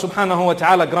 may Allah subhanahu wa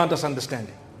ta'ala grant us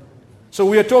understanding. So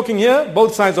we are talking here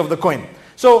both sides of the coin.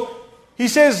 So he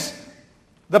says,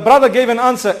 the brother gave an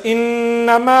answer,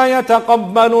 إِنَّمَا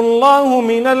يَتَقَبَّلُ اللَّهُ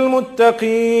مِنَ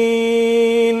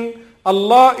الْمُتَّقِينَ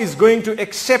Allah is going to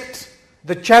accept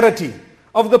the charity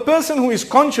of the person who is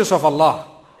conscious of Allah.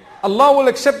 Allah will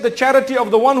accept the charity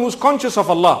of the one who is conscious of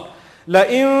Allah.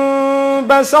 لَإِن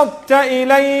بَسَطْتَ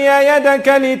إِلَيَّ يَدَكَ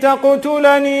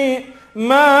لِتَقْتُلَنِي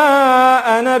مَا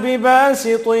أَنَا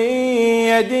بِبَاسِطٍ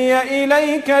يَدِيَ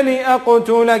إِلَيْكَ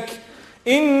لِأَقْتُلَكَ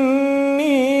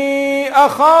إِنِّي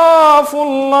أَخَافُ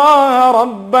اللَّهَ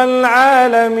رَبَّ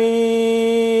الْعَالَمِينَ.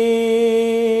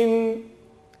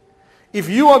 If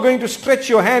you are going to stretch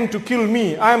your hand to kill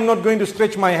me, I am not going to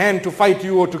stretch my hand to fight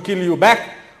you or to kill you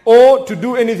back or to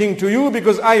do anything to you,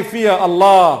 because I fear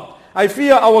Allah. I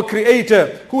fear our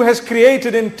Creator, who has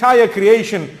created entire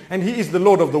creation, and He is the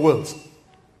Lord of the worlds.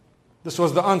 This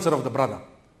was the answer of the brother.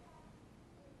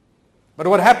 But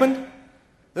what happened?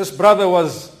 This brother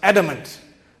was adamant,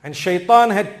 and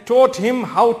shaitan had taught him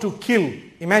how to kill.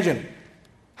 Imagine,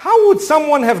 how would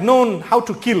someone have known how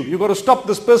to kill? You got to stop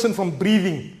this person from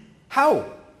breathing. How?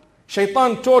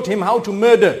 Shaitan taught him how to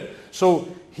murder. So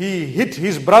he hit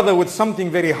his brother with something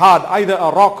very hard, either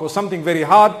a rock or something very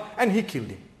hard, and he killed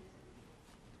him.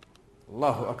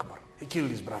 Allahu Akbar. He killed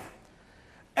his brother.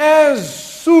 As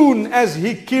soon as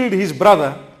he killed his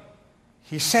brother,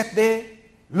 he sat there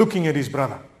looking at his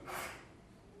brother.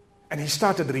 And he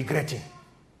started regretting.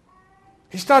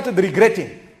 He started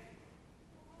regretting.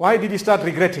 Why did he start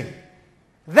regretting?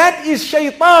 That is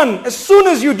shaitan. As soon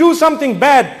as you do something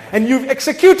bad and you've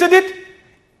executed it,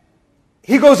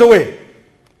 he goes away.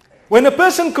 When a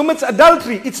person commits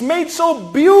adultery, it's made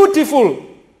so beautiful.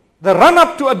 The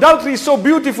run-up to adultery is so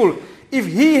beautiful. If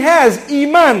he has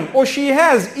iman or she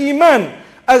has iman,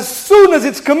 as soon as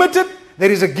it's committed,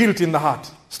 there is a guilt in the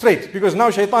heart. Straight. Because now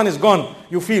shaitan is gone.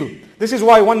 You feel. This is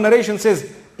why one narration says,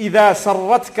 إِذَا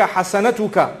سَرَّتْكَ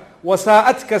حَسَنَتُكَ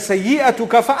وَسَاءَتْكَ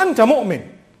سَيِّئَتُكَ فَأَنْتَ مُؤْمِنٌ.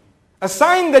 A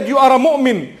sign that you are a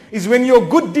mu'min is when your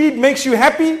good deed makes you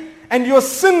happy and your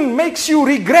sin makes you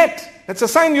regret. That's a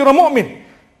sign you're a mu'min.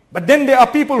 But then there are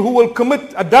people who will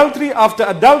commit adultery after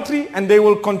adultery and they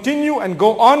will continue and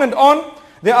go on and on.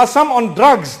 There are some on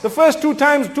drugs. The first 2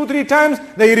 times, 2-3 times,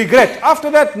 they regret.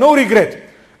 After that, no regret.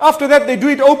 After that, they do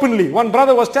it openly. One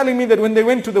brother was telling me that when they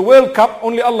went to the World Cup,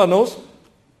 only Allah knows.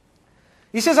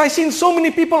 He says, I seen so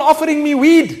many people offering me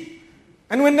weed.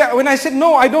 And when I said,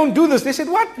 no, I don't do this, they said,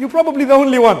 what? You're probably the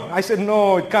only one. I said,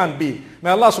 no, it can't be. May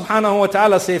Allah subhanahu wa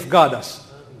ta'ala safeguard us.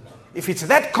 If it's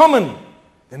that common,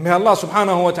 then may Allah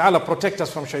subhanahu wa ta'ala protect us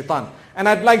from shaitan. And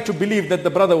I'd like to believe that the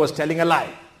brother was telling a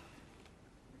lie.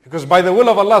 Because by the will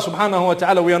of Allah subhanahu wa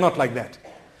ta'ala, we are not like that.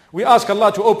 We ask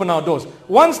Allah to open our doors.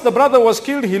 Once the brother was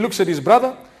killed, he looks at his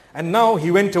brother. And now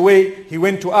he went away. He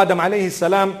went to Adam alayhi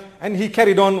salam. And he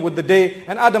carried on with the day.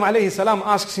 And Adam alayhi salam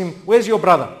asks him, where's your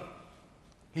brother?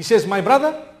 He says, my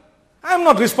brother? I'm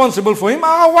not responsible for him.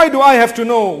 Why do I have to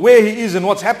know where he is and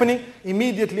what's happening?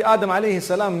 Immediately Adam alayhi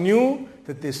salam knew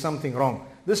that there's something wrong.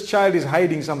 This child is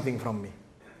hiding something from me.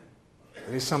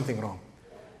 There is something wrong.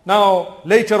 Now,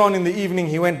 later on in the evening,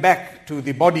 he went back to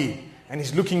the body and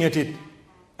he's looking at it.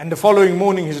 And the following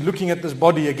morning, he's looking at this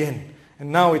body again.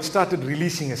 And now it started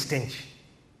releasing a stench.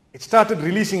 It started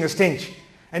releasing a stench.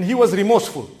 And he was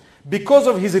remorseful. Because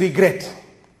of his regret,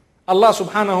 Allah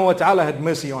subhanahu wa ta'ala had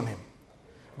mercy on him.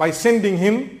 By sending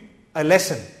him a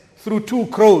lesson through 2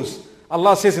 crows.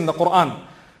 Allah says in the Quran,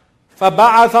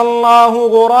 فَبَعَثَ اللَّهُ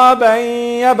غُرَابًا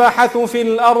يَبْحَثُ فِي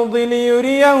الْأَرْضِ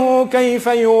لِيُرِيَهُ كَيْفَ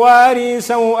يُوَارِي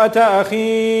سَوْءَةَ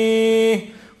أَخِيهِ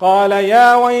قَالَ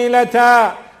يَا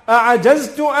وَيْلَتَا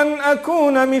أَعَجَزْتُ أَنْ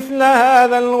أَكُونَ مِثْلَ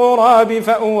هَذَا الْغُرَابِ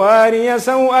فَأُوَارِيَ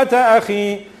سَوْءَةَ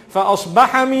أَخِي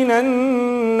فَأَصْبَحَ مِنَ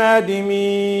النَّادِمِينَ.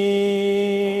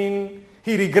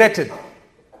 He regretted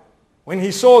when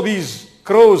he saw these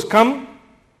crows come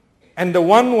and the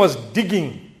one was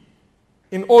digging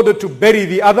in order to bury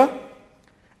the other,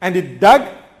 and it dug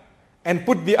and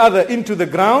put the other into the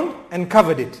ground and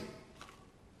covered it.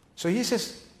 So he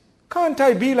says, can't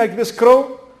I be like this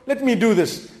crow? Let me do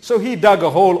this. So he dug a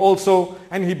hole also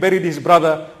and he buried his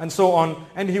brother and so on.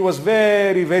 And he was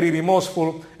very, very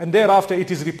remorseful. And thereafter it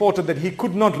is reported that he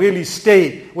could not really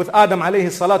stay with Adam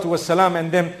alayhi salatu wasalam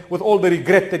and them with all the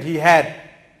regret that he had.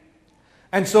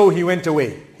 And so he went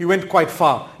away. He went quite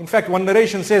far. In fact, one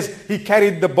narration says he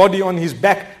carried the body on his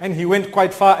back and he went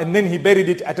quite far and then he buried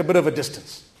it at a bit of a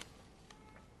distance.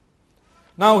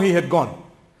 Now he had gone.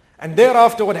 And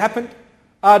thereafter what happened?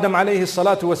 Adam alayhi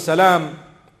salatu wasalam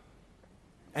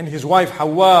and his wife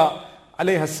Hawa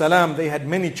alayhi salam, they had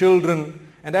many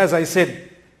children. And as I said,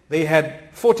 they had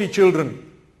 40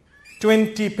 children,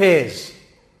 20 pairs.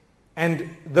 And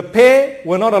the pair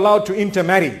were not allowed to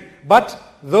intermarry. But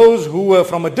those who were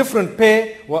from a different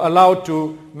pair were allowed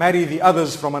to marry the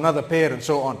others from another pair and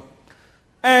so on.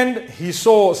 And he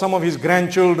saw some of his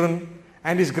grandchildren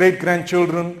and his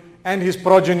great-grandchildren and his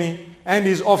progeny and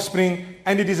his offspring,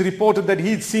 and it is reported that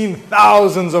he'd seen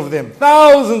thousands of them,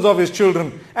 thousands of his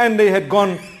children, and they had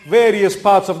gone various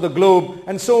parts of the globe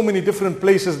and so many different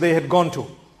places they had gone to.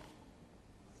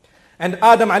 And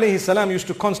Adam alayhi salam used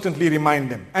to constantly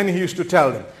remind them, and he used to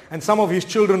tell them, and some of his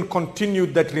children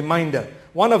continued that reminder.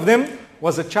 One of them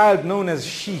was a child known as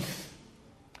Sheeth.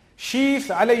 Sheeth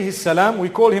alayhi salam, we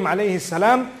call him alayhi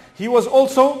salam, he was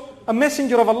also a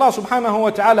messenger of Allah subhanahu wa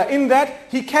ta'ala, in that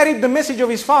he carried the message of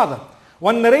his father.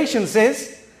 One narration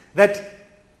says that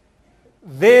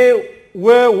there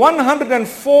were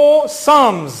 104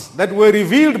 psalms that were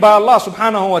revealed by Allah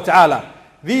subhanahu wa ta'ala.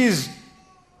 These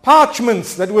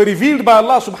parchments that were revealed by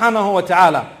Allah subhanahu wa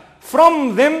ta'ala.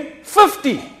 From them,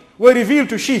 50 were revealed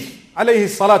to Sheeth alayhi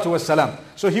salatu wasalam.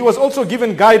 So he was also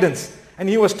given guidance and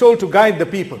he was told to guide the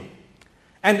people.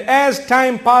 And as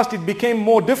time passed, it became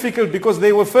more difficult because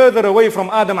they were further away from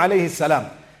Adam alayhi salam.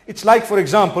 It's like, for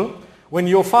example, when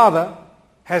your father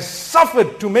has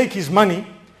suffered to make his money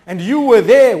and you were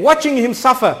there watching him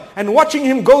suffer and watching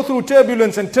him go through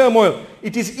turbulence and turmoil,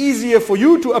 it is easier for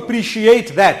you to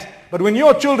appreciate that. But when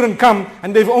your children come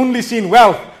and they've only seen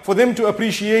wealth, for them to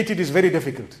appreciate it is very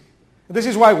difficult. This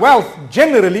is why wealth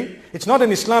generally, it's not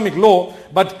an Islamic law,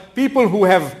 but people who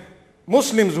have,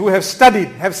 Muslims who have studied,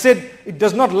 have said it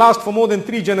does not last for more than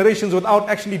 3 generations without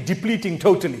actually depleting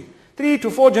totally. 3 to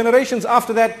 4 generations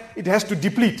after that, it has to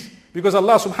deplete. Because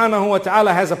Allah subhanahu wa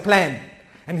ta'ala has a plan.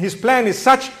 And His plan is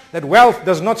such that wealth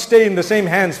does not stay in the same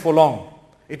hands for long.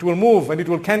 It will move and it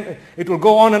will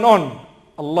go on and on.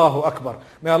 Allahu Akbar.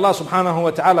 May Allah subhanahu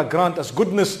wa ta'ala grant us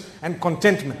goodness and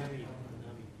contentment.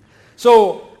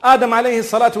 So Adam alayhi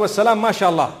salatu wasalam,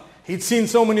 mashallah, he'd seen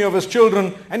so many of his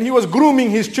children and he was grooming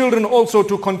his children also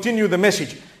to continue the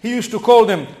message. He used to call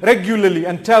them regularly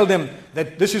and tell them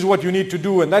that this is what you need to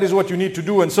do and that is what you need to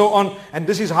do and so on. And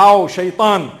this is how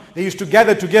shaitan, they used to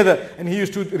gather together and he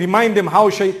used to remind them how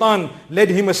shaitan led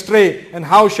him astray and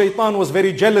how shaitan was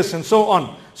very jealous and so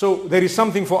on. So there is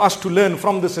something for us to learn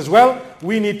from this as well.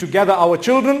 We need to gather our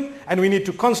children and we need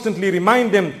to constantly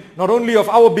remind them not only of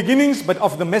our beginnings but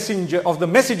of the message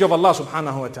of Allah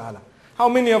subhanahu wa ta'ala. How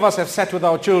many of us have sat with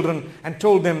our children and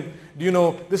told them, do you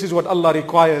know, this is what Allah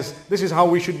requires, this is how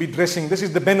we should be dressing, this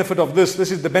is the benefit of this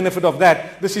is the benefit of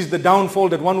that, this is the downfall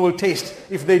that one will taste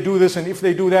if they do this and if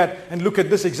they do that, and look at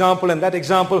this example and that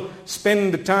example.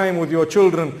 Spend the time with your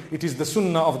children. It is the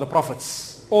sunnah of the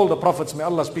prophets, all the prophets, may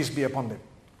Allah's peace be upon them.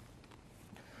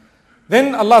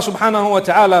 Then Allah subhanahu wa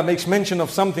ta'ala makes mention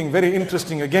of something very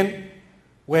interesting again,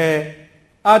 where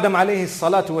Adam alayhi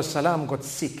salatu was salam got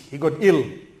sick, he got ill.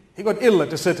 He got ill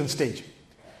at a certain stage.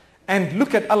 And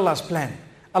look at Allah's plan.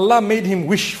 Allah made him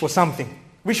wish for something.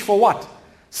 Wish for what?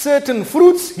 Certain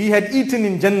fruits he had eaten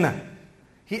in Jannah.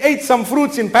 He ate some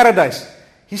fruits in paradise.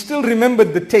 He still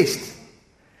remembered the taste.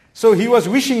 So he was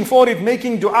wishing for it,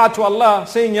 making dua to Allah,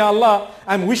 saying, Ya Allah,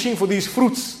 I'm wishing for these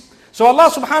fruits. So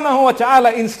Allah subhanahu wa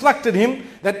ta'ala instructed him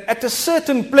that at a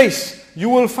certain place you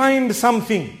will find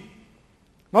something.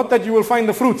 Not that you will find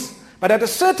the fruits, but at a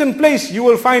certain place you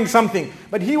will find something.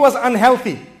 But he was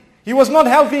unhealthy. He was not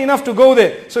healthy enough to go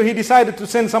there. So he decided to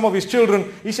send some of his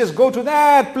children. He says, go to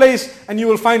that place and you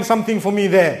will find something for me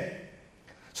there.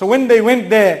 So when they went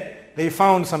there, they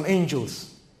found some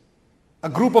angels. A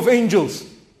group of angels.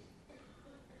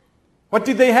 What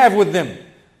did they have with them?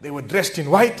 They were dressed in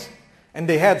white and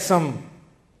they had some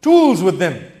tools with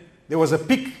them. There was a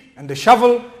pick and a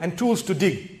shovel and tools to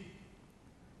dig.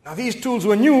 Now these tools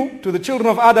were new to the children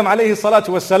of Adam alayhi salatu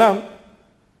wassalam.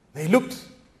 They looked.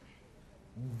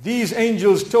 These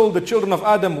angels told the children of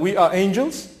Adam, we are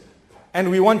angels and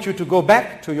we want you to go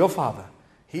back to your father.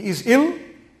 He is ill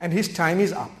and his time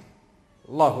is up.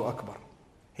 Allahu Akbar.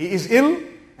 He is ill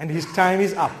and his time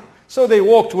is up. So they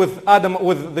walked with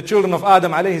the children of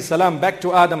Adam alayhi salam back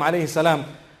to Adam alayhi salam.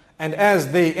 And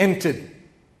as they entered,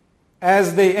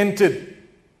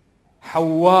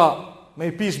 Hawa,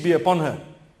 may peace be upon her,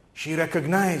 she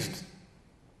recognized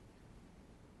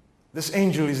this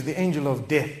angel is the angel of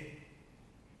death.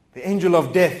 The angel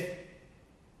of death.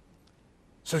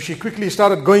 So she quickly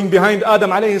started going behind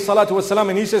Adam alayhi salatu wasalam,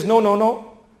 and he says, no,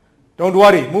 don't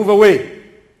worry, move away.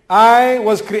 I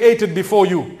was created before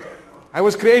you.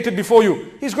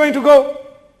 He's going to go.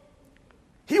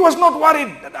 He was not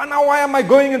worried, now why am I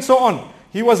going and so on.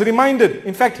 He was reminded.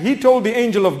 In fact, he told the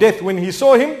angel of death when he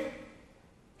saw him,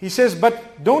 he says,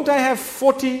 but don't I have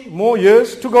 40 more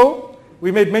years to go?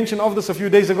 We made mention of this a few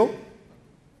days ago.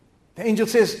 The angel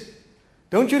says,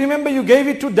 don't you remember you gave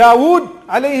it to Dawood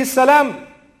alayhi salam?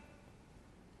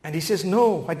 And he says,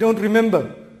 no, I don't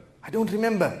remember.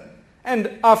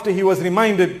 And after he was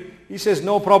reminded, he says,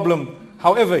 no problem.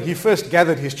 However, he first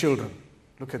gathered his children.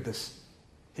 Look at this.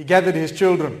 He gathered his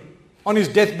children on his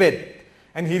deathbed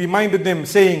and he reminded them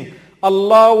saying,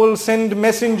 Allah will send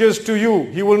messengers to you.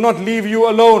 He will not leave you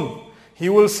alone. He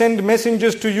will send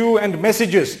messengers to you and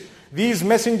messages. These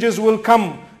messengers will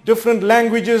come, different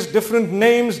languages, different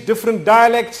names, different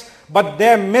dialects, but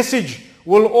their message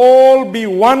will all be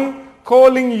one,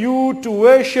 calling you to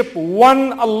worship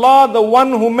one Allah, the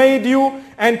one who made you,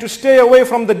 and to stay away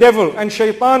from the devil and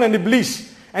shaitan and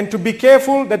iblis, and to be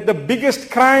careful that the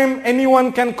biggest crime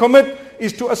anyone can commit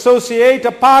is to associate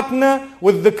a partner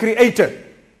with the Creator.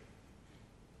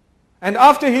 And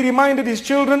after he reminded his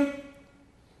children,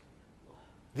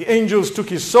 the angels took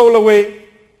his soul away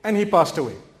and he passed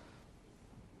away.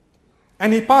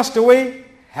 And he passed away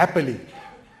happily.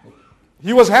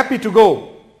 He was happy to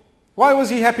go. Why was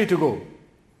he happy to go?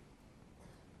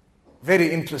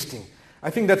 Very interesting. I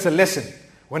think that's a lesson.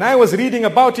 When I was reading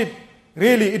about it,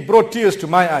 really it brought tears to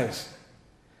my eyes.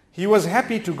 He was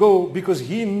happy to go because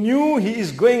he knew he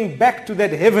is going back to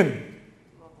that heaven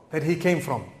that he came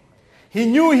from. He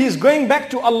knew he is going back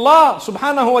to Allah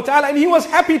subhanahu wa ta'ala, and he was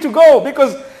happy to go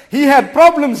because he had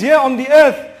problems here on the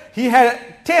earth. He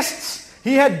had tests,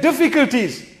 he had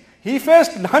difficulties. He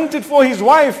first hunted for his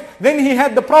wife, then he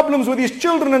had the problems with his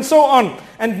children and so on.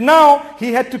 And now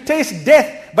he had to taste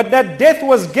death, but that death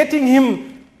was getting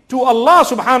him to Allah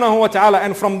subhanahu wa ta'ala.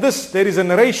 And from this there is a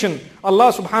narration.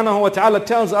 Allah subhanahu wa ta'ala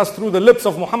tells us through the lips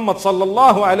of Muhammad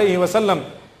sallallahu alayhi wa sallam,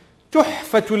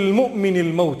 tuhfatul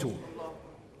mu'minil mawtu.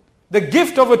 The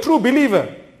gift of a true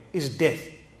believer is death.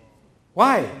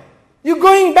 Why? You're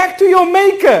going back to your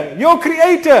maker, your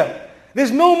creator.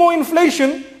 There's no more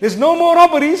inflation, there's no more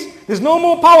robberies, there's no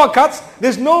more power cuts,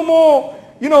 there's no more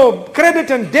credit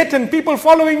and debt and people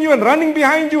following you and running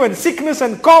behind you and sickness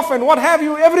and cough and what have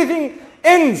you, everything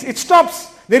ends. It stops.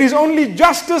 There is only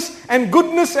justice and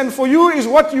goodness, and for you is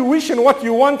what you wish and what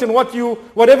you want and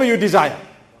whatever you desire.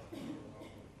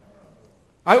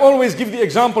 I always give the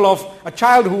example of a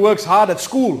child who works hard at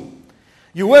school.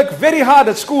 You work very hard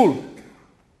at school.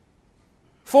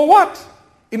 For what?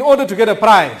 In order to get a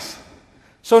prize.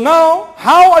 So now,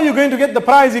 how are you going to get the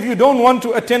prize if you don't want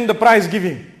to attend the prize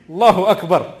giving? Allahu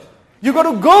Akbar. You got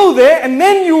to go there and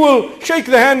then you will shake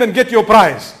the hand and get your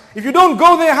prize. If you don't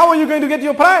go there, how are you going to get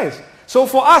your prize? So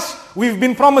for us, we've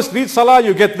been promised, read salah,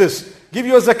 you get this. Give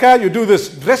your zakah, you do this.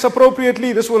 Dress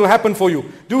appropriately, this will happen for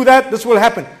you. Do that, this will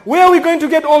happen. Where are we going to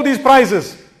get all these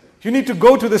prizes? You need to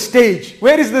go to the stage.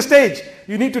 Where is the stage?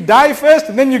 You need to die first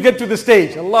and then you get to the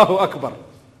stage. Allahu Akbar.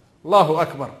 Allahu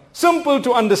Akbar. Simple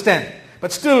to understand.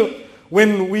 But still,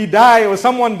 when we die or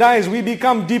someone dies, we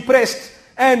become depressed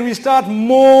and we start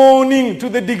mourning to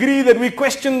the degree that we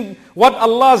question what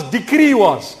Allah's decree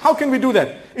was. How can we do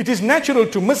that? It is natural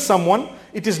to miss someone.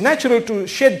 It is natural to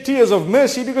shed tears of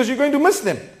mercy because you're going to miss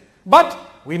them. But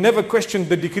we never question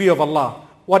the decree of Allah.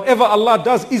 Whatever Allah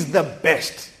does is the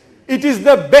best. It is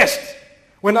the best.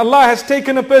 When Allah has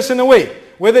taken a person away,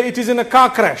 whether it is in a car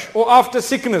crash or after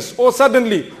sickness or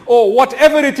suddenly or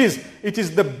whatever it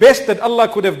is the best that Allah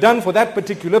could have done for that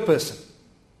particular person.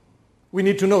 We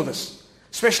need to know this,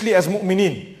 especially as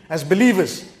mu'mineen, as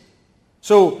believers.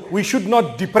 So we should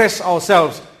not depress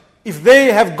ourselves. If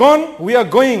they have gone, we are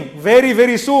going very,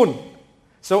 very soon.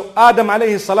 So Adam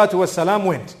alayhi salatu was salam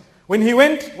went. When he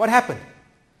went, what happened?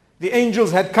 The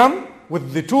angels had come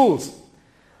with the tools.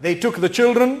 They took the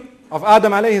children of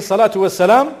Adam alayhi salatu was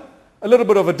salam a little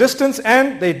bit of a distance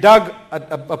and they dug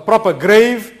a proper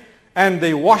grave and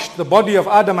they washed the body of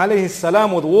Adam alayhi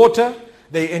salam with water.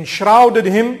 They enshrouded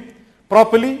him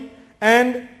properly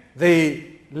and they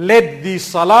led the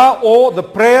salah or the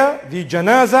prayer, the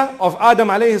janazah of Adam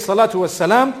alayhi salatu was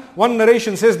salam. One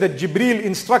narration says that Jibreel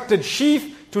instructed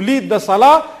Sheaf to lead the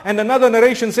salah, and another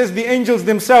narration says the angels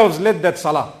themselves led that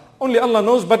salah. Only Allah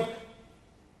knows, but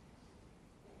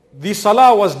the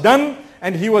salah was done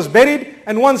and he was buried,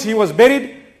 and once he was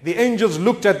buried, the angels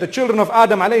looked at the children of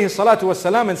Adam alayhi salatu was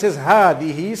salam and says,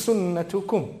 هَذِهِ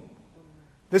sunnatukum.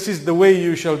 This is the way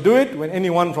you shall do it when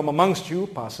anyone from amongst you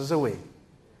passes away.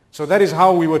 So that is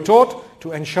how we were taught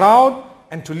to enshroud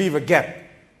and to leave a gap.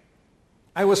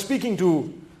 I was speaking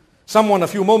to someone a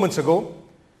few moments ago,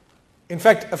 in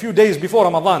fact a few days before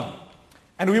Ramadan,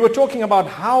 and we were talking about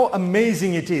how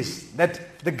amazing it is that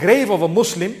the grave of a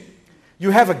Muslim, you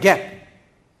have a gap.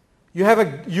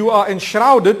 You are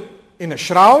enshrouded in a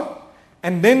shroud,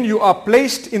 and then you are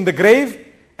placed in the grave,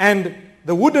 and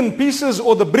the wooden pieces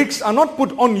or the bricks are not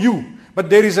put on you, but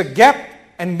there is a gap,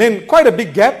 and then quite a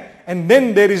big gap, and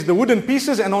then there is the wooden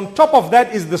pieces, and on top of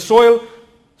that is the soil.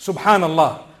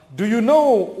 Subhanallah. Do you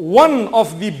know one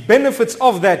of the benefits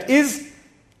of that is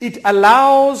it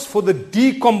allows for the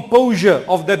decomposure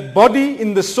of that body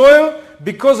in the soil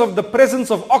because of the presence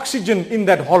of oxygen in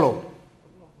that hollow.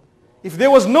 If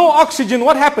there was no oxygen,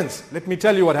 what happens? Let me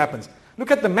tell you what happens. Look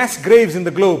at the mass graves in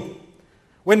the globe.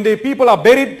 When the people are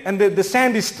buried and the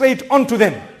sand is straight onto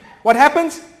them, what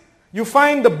happens? You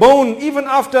find the bone, even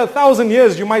after 1,000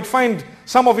 years, you might find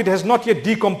some of it has not yet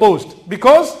decomposed.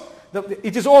 Because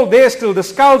it is all there still. The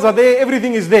skulls are there,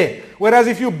 everything is there. Whereas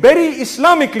if you bury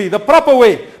Islamically, the proper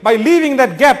way, by leaving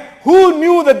that gap, who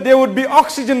knew that there would be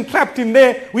oxygen trapped in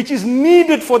there, which is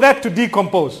needed for that to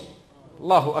decompose?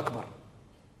 Allahu Akbar.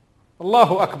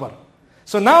 Allahu Akbar.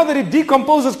 So now that it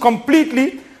decomposes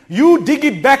completely, you dig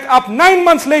it back up 9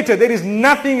 months later, there is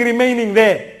nothing remaining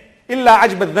there. Illa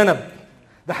ajb al-dhanab.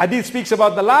 The hadith speaks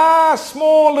about the last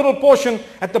small little portion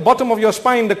at the bottom of your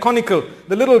spine, the conical,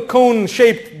 the little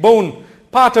cone-shaped bone,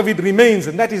 part of it remains,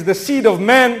 and that is the seed of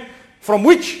man from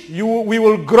which we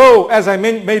will grow, as I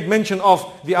made mention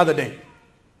of the other day.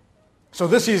 So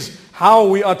this is how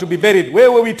we are to be buried.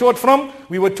 Where were we taught from?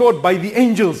 We were taught by the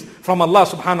angels from Allah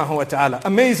subhanahu wa ta'ala.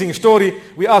 Amazing story.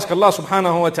 We ask Allah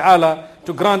subhanahu wa ta'ala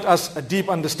to grant us a deep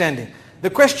understanding.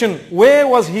 The question, where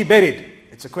was he buried?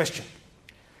 It's a question.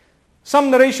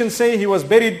 Some narrations say he was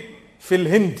buried fil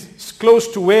Hind, close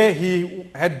to where he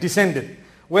had descended.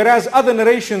 Whereas other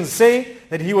narrations say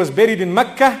that he was buried in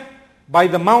Mecca by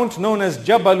the mount known as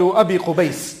Jabalu Abi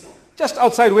Qubais. Just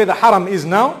outside where the Haram is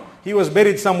now, he was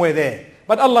buried somewhere there.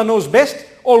 But Allah knows best.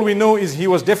 All we know is he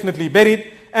was definitely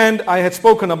buried. And I had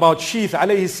spoken about Sheeth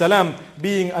alayhi salam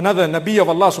being another Nabi of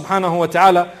Allah subhanahu wa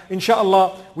ta'ala.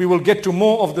 Inshallah, we will get to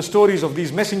more of the stories of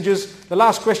these messengers. The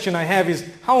last question I have is,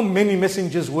 how many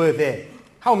messengers were there?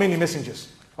 How many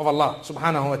messengers of Allah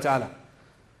subhanahu wa ta'ala?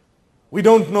 We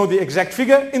don't know the exact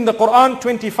figure. In the Quran,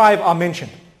 25 are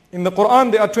mentioned. In the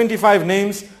Quran, there are 25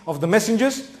 names of the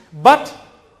messengers. But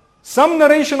some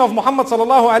narration of Muhammad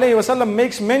sallallahu alayhi wasallam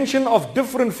makes mention of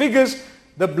different figures,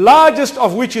 the largest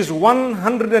of which is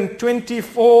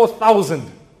 124,000.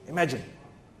 Imagine.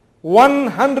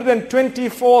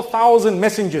 124,000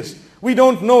 messengers. We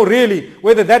don't know really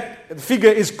whether that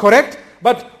figure is correct,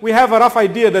 but we have a rough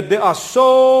idea that there are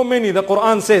so many. The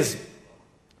Quran says,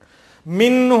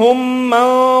 مِنْهُمْ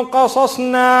مَنْ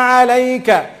قَصَصْنَا عَلَيْكَ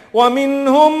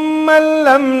وَمِنْهُمْ مَنْ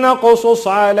لَمْ نَقْصُصْ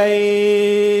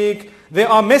عَلَيْكَ. There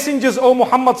are messengers, O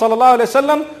Muhammad sallallahu alaihi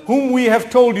wasallam, whom we have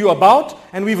told you about,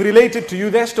 and we've related to you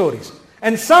their stories.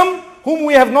 And some whom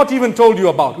we have not even told you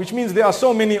about, which means there are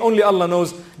so many, only Allah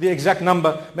knows the exact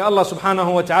number. May Allah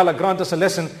subhanahu wa ta'ala grant us a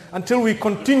lesson until we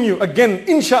continue again,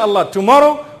 inshallah.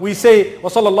 Tomorrow we say,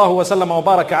 وَصَلَّى اللَّهُ وَسَلَّمَ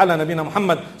وَبَارَكَ عَلَى نَبِينَا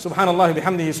مُحَمَّدٍ سُبْحَانَ اللَّهِ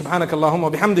بِحَمْدِهِ سُبْحَانَكَ اللَّهُمَّ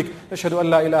وَبِحَمْدِكَ نَشْهَدُ أَن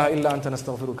لَا إِلَهَ إِلَّا أَنْتَ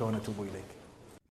نَسْتَغْفِرُكَ وَنَتُوبُ إِلَيْكَ.